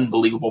an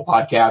unbelievable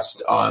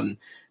podcast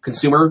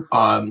consumer,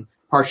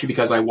 partially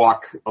because I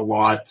walk a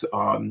lot.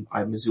 I'm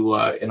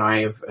Missoula, and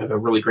I have a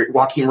really great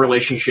walking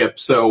relationship,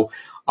 so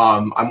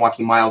I'm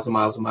walking miles and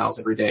miles and miles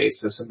every day,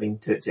 so something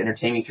to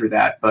entertain me through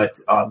that. But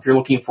if you're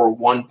looking for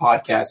one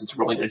podcast that's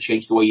really going to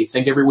change the way you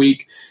think every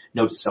week,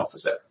 Note to Self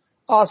is it.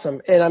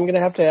 Awesome. And I'm going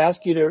to have to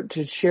ask you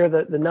to share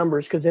the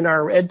numbers, because in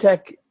our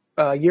EdTech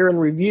year in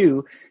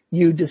review,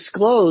 you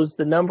disclosed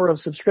the number of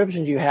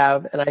subscriptions you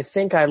have, and I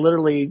think I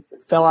literally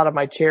fell out of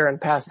my chair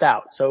and passed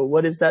out. So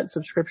what is that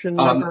subscription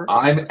number?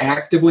 I'm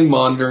actively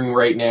monitoring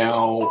right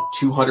now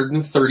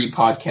 230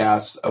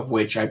 podcasts, of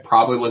which I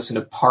probably listen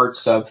to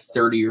parts of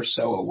 30 or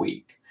so a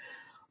week.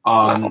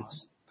 Wow.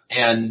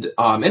 And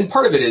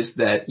part of it is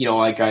that,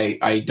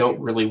 I don't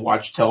really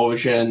watch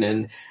television,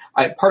 and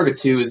part of it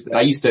too is that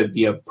I used to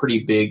be a pretty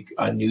big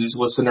news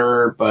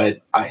listener, but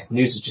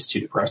news is just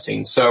too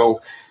depressing. So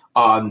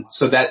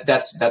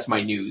that's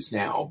my news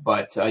now.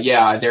 But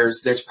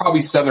there's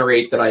probably 7 or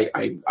 8 that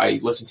I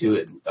listen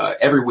to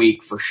every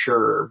week for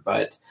sure.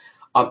 But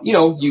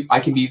I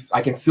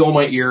can fill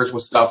my ears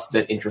with stuff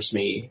that interests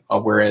me,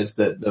 whereas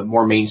the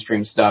more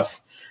mainstream stuff,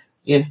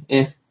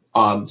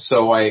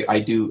 so I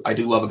do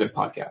love a good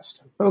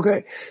podcast.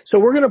 Okay. So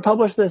we're going to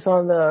publish this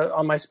on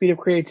my Speed of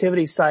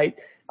Creativity site.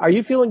 Are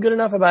you feeling good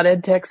enough about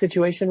EdTech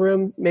Situation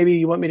Room? Maybe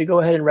you want me to go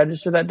ahead and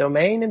register that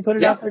domain and put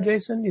it out there,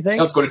 Jason? You think?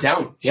 Let's go to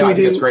town. I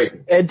think that's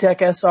great.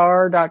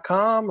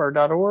 edtechsr.com or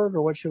 .org,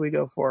 or what should we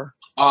go for?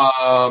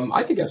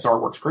 I think SR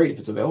works great if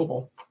it's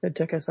available.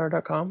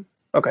 edtechsr.com?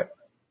 Okay.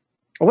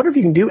 I wonder if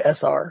you can do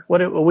SR.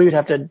 We would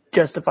have to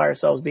justify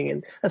ourselves being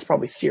in, that's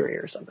probably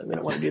Syria or something. We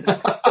don't want to do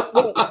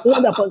that. We'll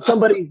end up on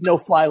somebody's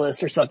no-fly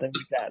list or something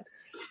like that.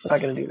 We're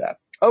not going to do that.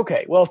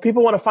 Okay. Well, if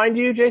people want to find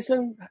you,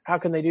 Jason, how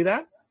can they do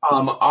that?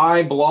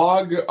 I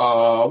blog,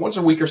 once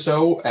a week or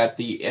so at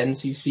the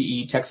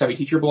NCCE Tech Savvy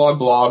Teacher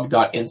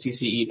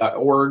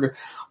blog.ncce.org.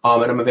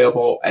 And I'm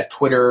available at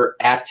Twitter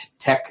at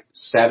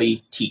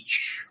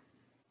TechSavvyTeach.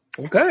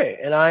 Okay.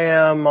 And I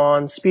am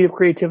on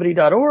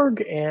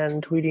speedofcreativity.org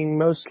and tweeting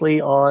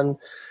mostly on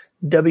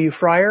W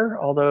Fryer,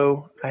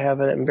 although I have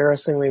an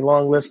embarrassingly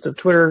long list of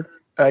Twitter,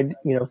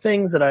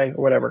 things that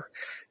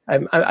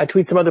I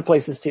tweet some other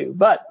places too,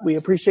 but we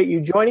appreciate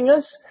you joining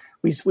us.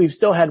 We've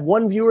still had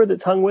one viewer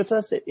that's hung with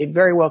us. It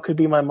very well could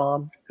be my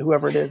mom,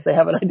 whoever it is. They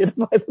haven't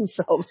identified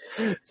themselves,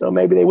 so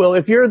maybe they will.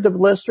 If you're the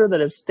listener that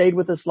has stayed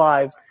with us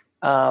live,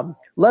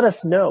 let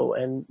us know,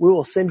 and we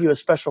will send you a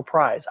special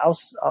prize. I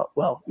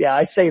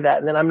say that,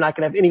 and then I'm not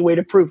going to have any way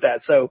to prove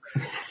that, so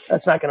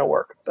that's not going to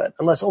work. But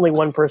unless only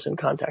one person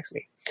contacts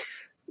me.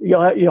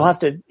 you'll have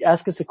to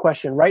ask us a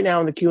question right now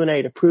in the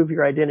Q&A to prove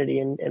your identity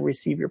and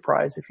receive your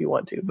prize if you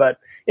want to. But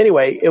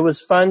anyway, it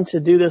was fun to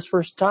do this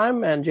first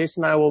time, and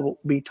Jason and I will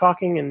be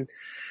talking and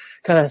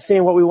kind of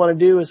seeing what we want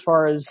to do as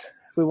far as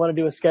if we want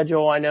to do a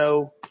schedule. I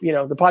know,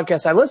 the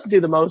podcasts I listen to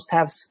the most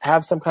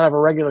have some kind of a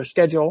regular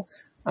schedule.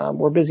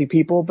 We're busy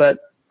people, but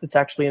it's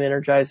actually an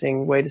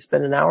energizing way to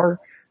spend an hour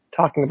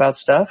talking about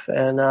stuff,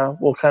 and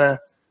we'll kind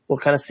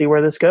of see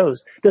where this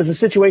goes. Does the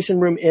Situation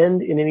Room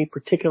end in any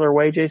particular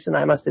way, Jason?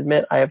 I must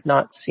admit I have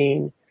not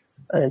seen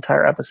an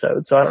entire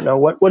episode, so I don't know.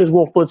 What does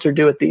Wolf Blitzer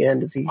do at the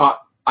end? Is he?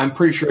 I'm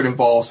pretty sure it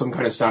involves some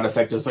kind of sound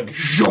effect. It's like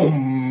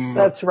zoom.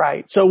 That's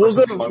right. So we'll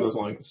go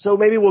to so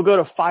maybe we'll go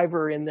to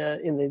Fiverr in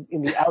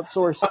the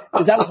outsource,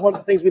 because that was one of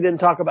the things we didn't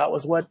talk about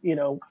was what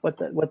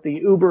the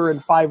Uber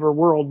and Fiverr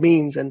world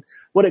means, and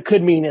what it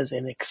could mean is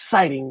an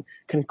exciting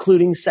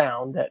concluding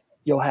sound that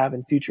you'll have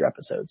in future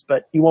episodes,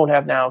 but you won't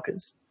have now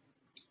because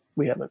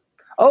we haven't.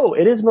 Oh,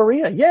 it is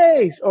Maria.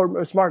 Yay!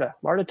 Or it's Marta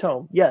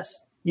Tome.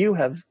 Yes, you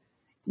have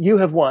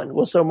won.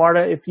 Well, so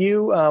Marta, if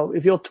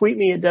you'll tweet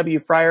me at W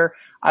Fryer,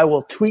 I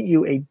will tweet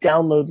you a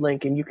download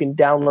link, and you can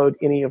download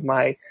any of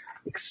my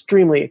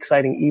extremely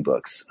exciting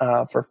ebooks,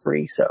 for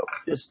free. So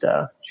just,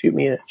 shoot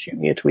me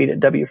a tweet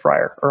at W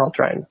Fryer, or I'll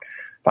try and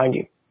find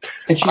you.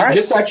 And she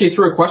just actually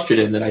threw a question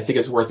in that I think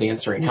is worth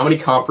answering. How many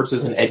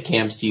conferences and ed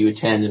camps do you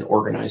attend and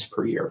organize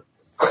per year?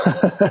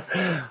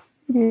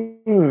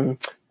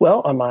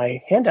 Well, on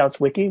my handouts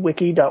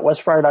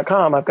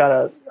wiki.wesfryer.com, I've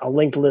got a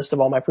linked list of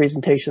all my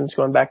presentations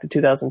going back to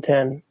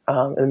 2010.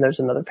 And there's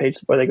another page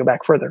where they go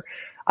back further.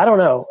 I don't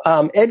know.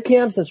 Ed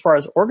camps, as far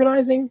as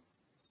organizing,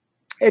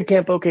 Ed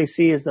Camp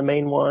OKC is the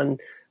main one,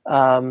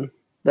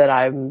 that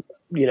I'm,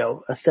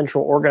 a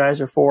central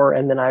organizer for.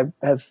 And then I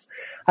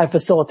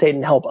facilitate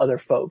and help other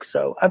folks.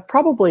 So I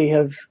probably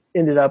have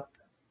ended up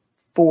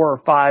 4 or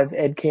 5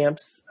 ed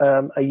camps,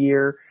 a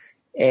year.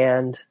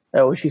 And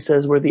she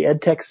says we're the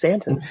EdTech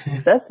Santas.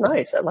 That's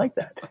nice. I like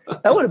that.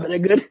 That would have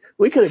been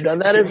we could have done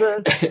that as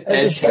a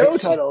show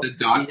title.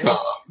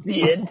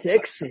 The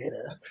EdTech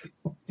Santa.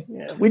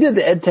 Yeah. We did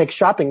the EdTech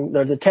shopping,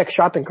 or the tech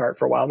shopping cart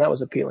for a while, and that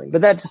was appealing.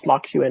 But that just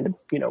locks you into,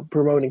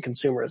 promoting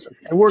consumerism.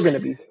 And we're going to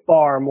be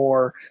far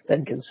more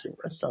than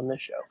consumerists on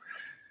this show.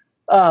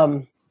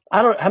 How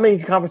many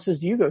conferences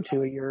do you go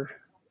to a year,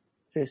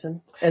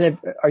 Jason? And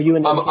are you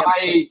in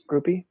the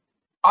groupie?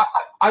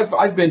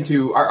 I've been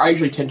to, I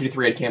usually tend to do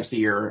 3 ed camps a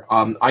year.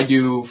 I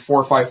do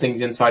 4 or 5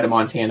 things inside of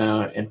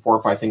Montana and 4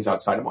 or 5 things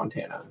outside of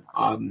Montana.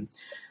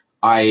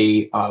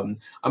 I'm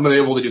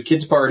able to do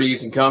kids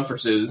parties and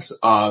conferences,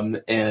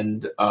 and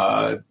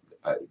I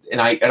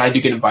do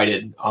get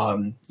invited,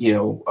 a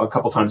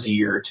couple times a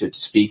year to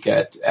speak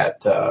at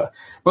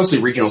mostly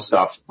regional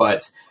stuff.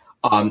 But,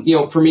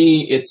 for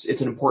me,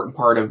 it's an important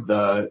part of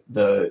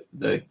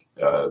the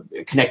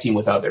connecting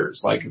with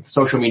others. Like,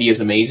 social media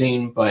is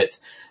amazing, but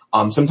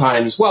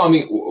sometimes, Wes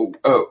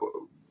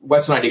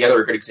and I together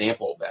are a good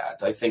example of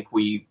that. I think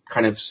we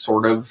kind of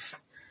sort of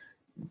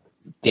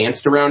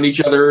danced around each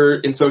other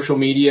in social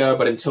media,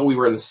 but until we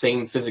were in the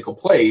same physical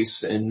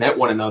place and met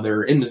one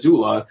another in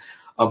Missoula,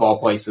 of all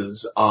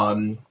places,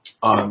 that's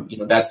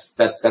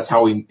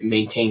how we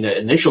maintained an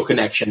initial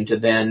connection to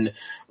then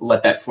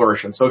let that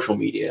flourish on social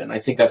media. And I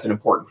think that's an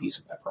important piece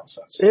of that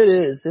process. It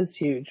is. It's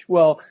huge.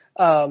 Well,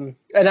 and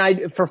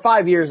for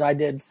 5 years I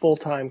did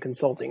full-time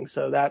consulting.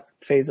 So that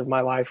phase of my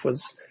life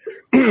was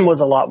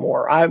a lot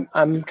more.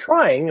 I'm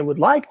trying and would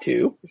like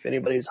to, if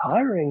anybody's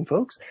hiring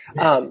folks,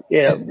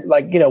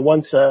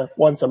 once a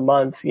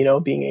month,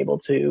 being able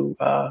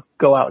to,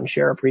 go out and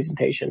share a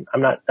presentation.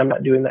 I'm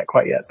not doing that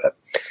quite yet, but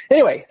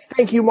anyway,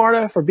 thank you,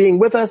 Marta, for being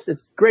with us.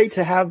 It's great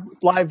to have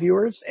live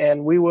viewers,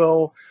 and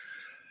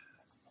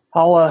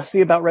I'll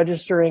see about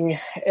registering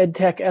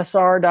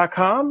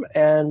edtechsr.com,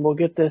 and we'll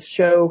get this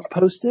show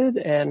posted,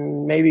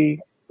 and maybe,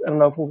 I don't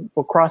know if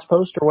we'll cross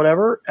post or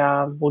whatever.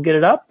 We'll get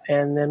it up,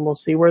 and then we'll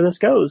see where this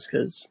goes,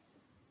 because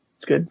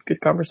it's good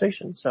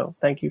conversation. So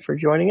thank you for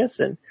joining us.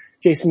 And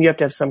Jason, you have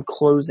to have some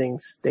closing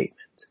statement.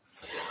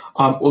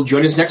 Well,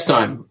 join us next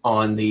time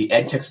on the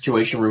EdTech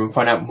Situation Room and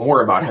find out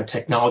more about how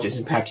technology is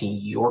impacting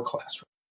your classroom.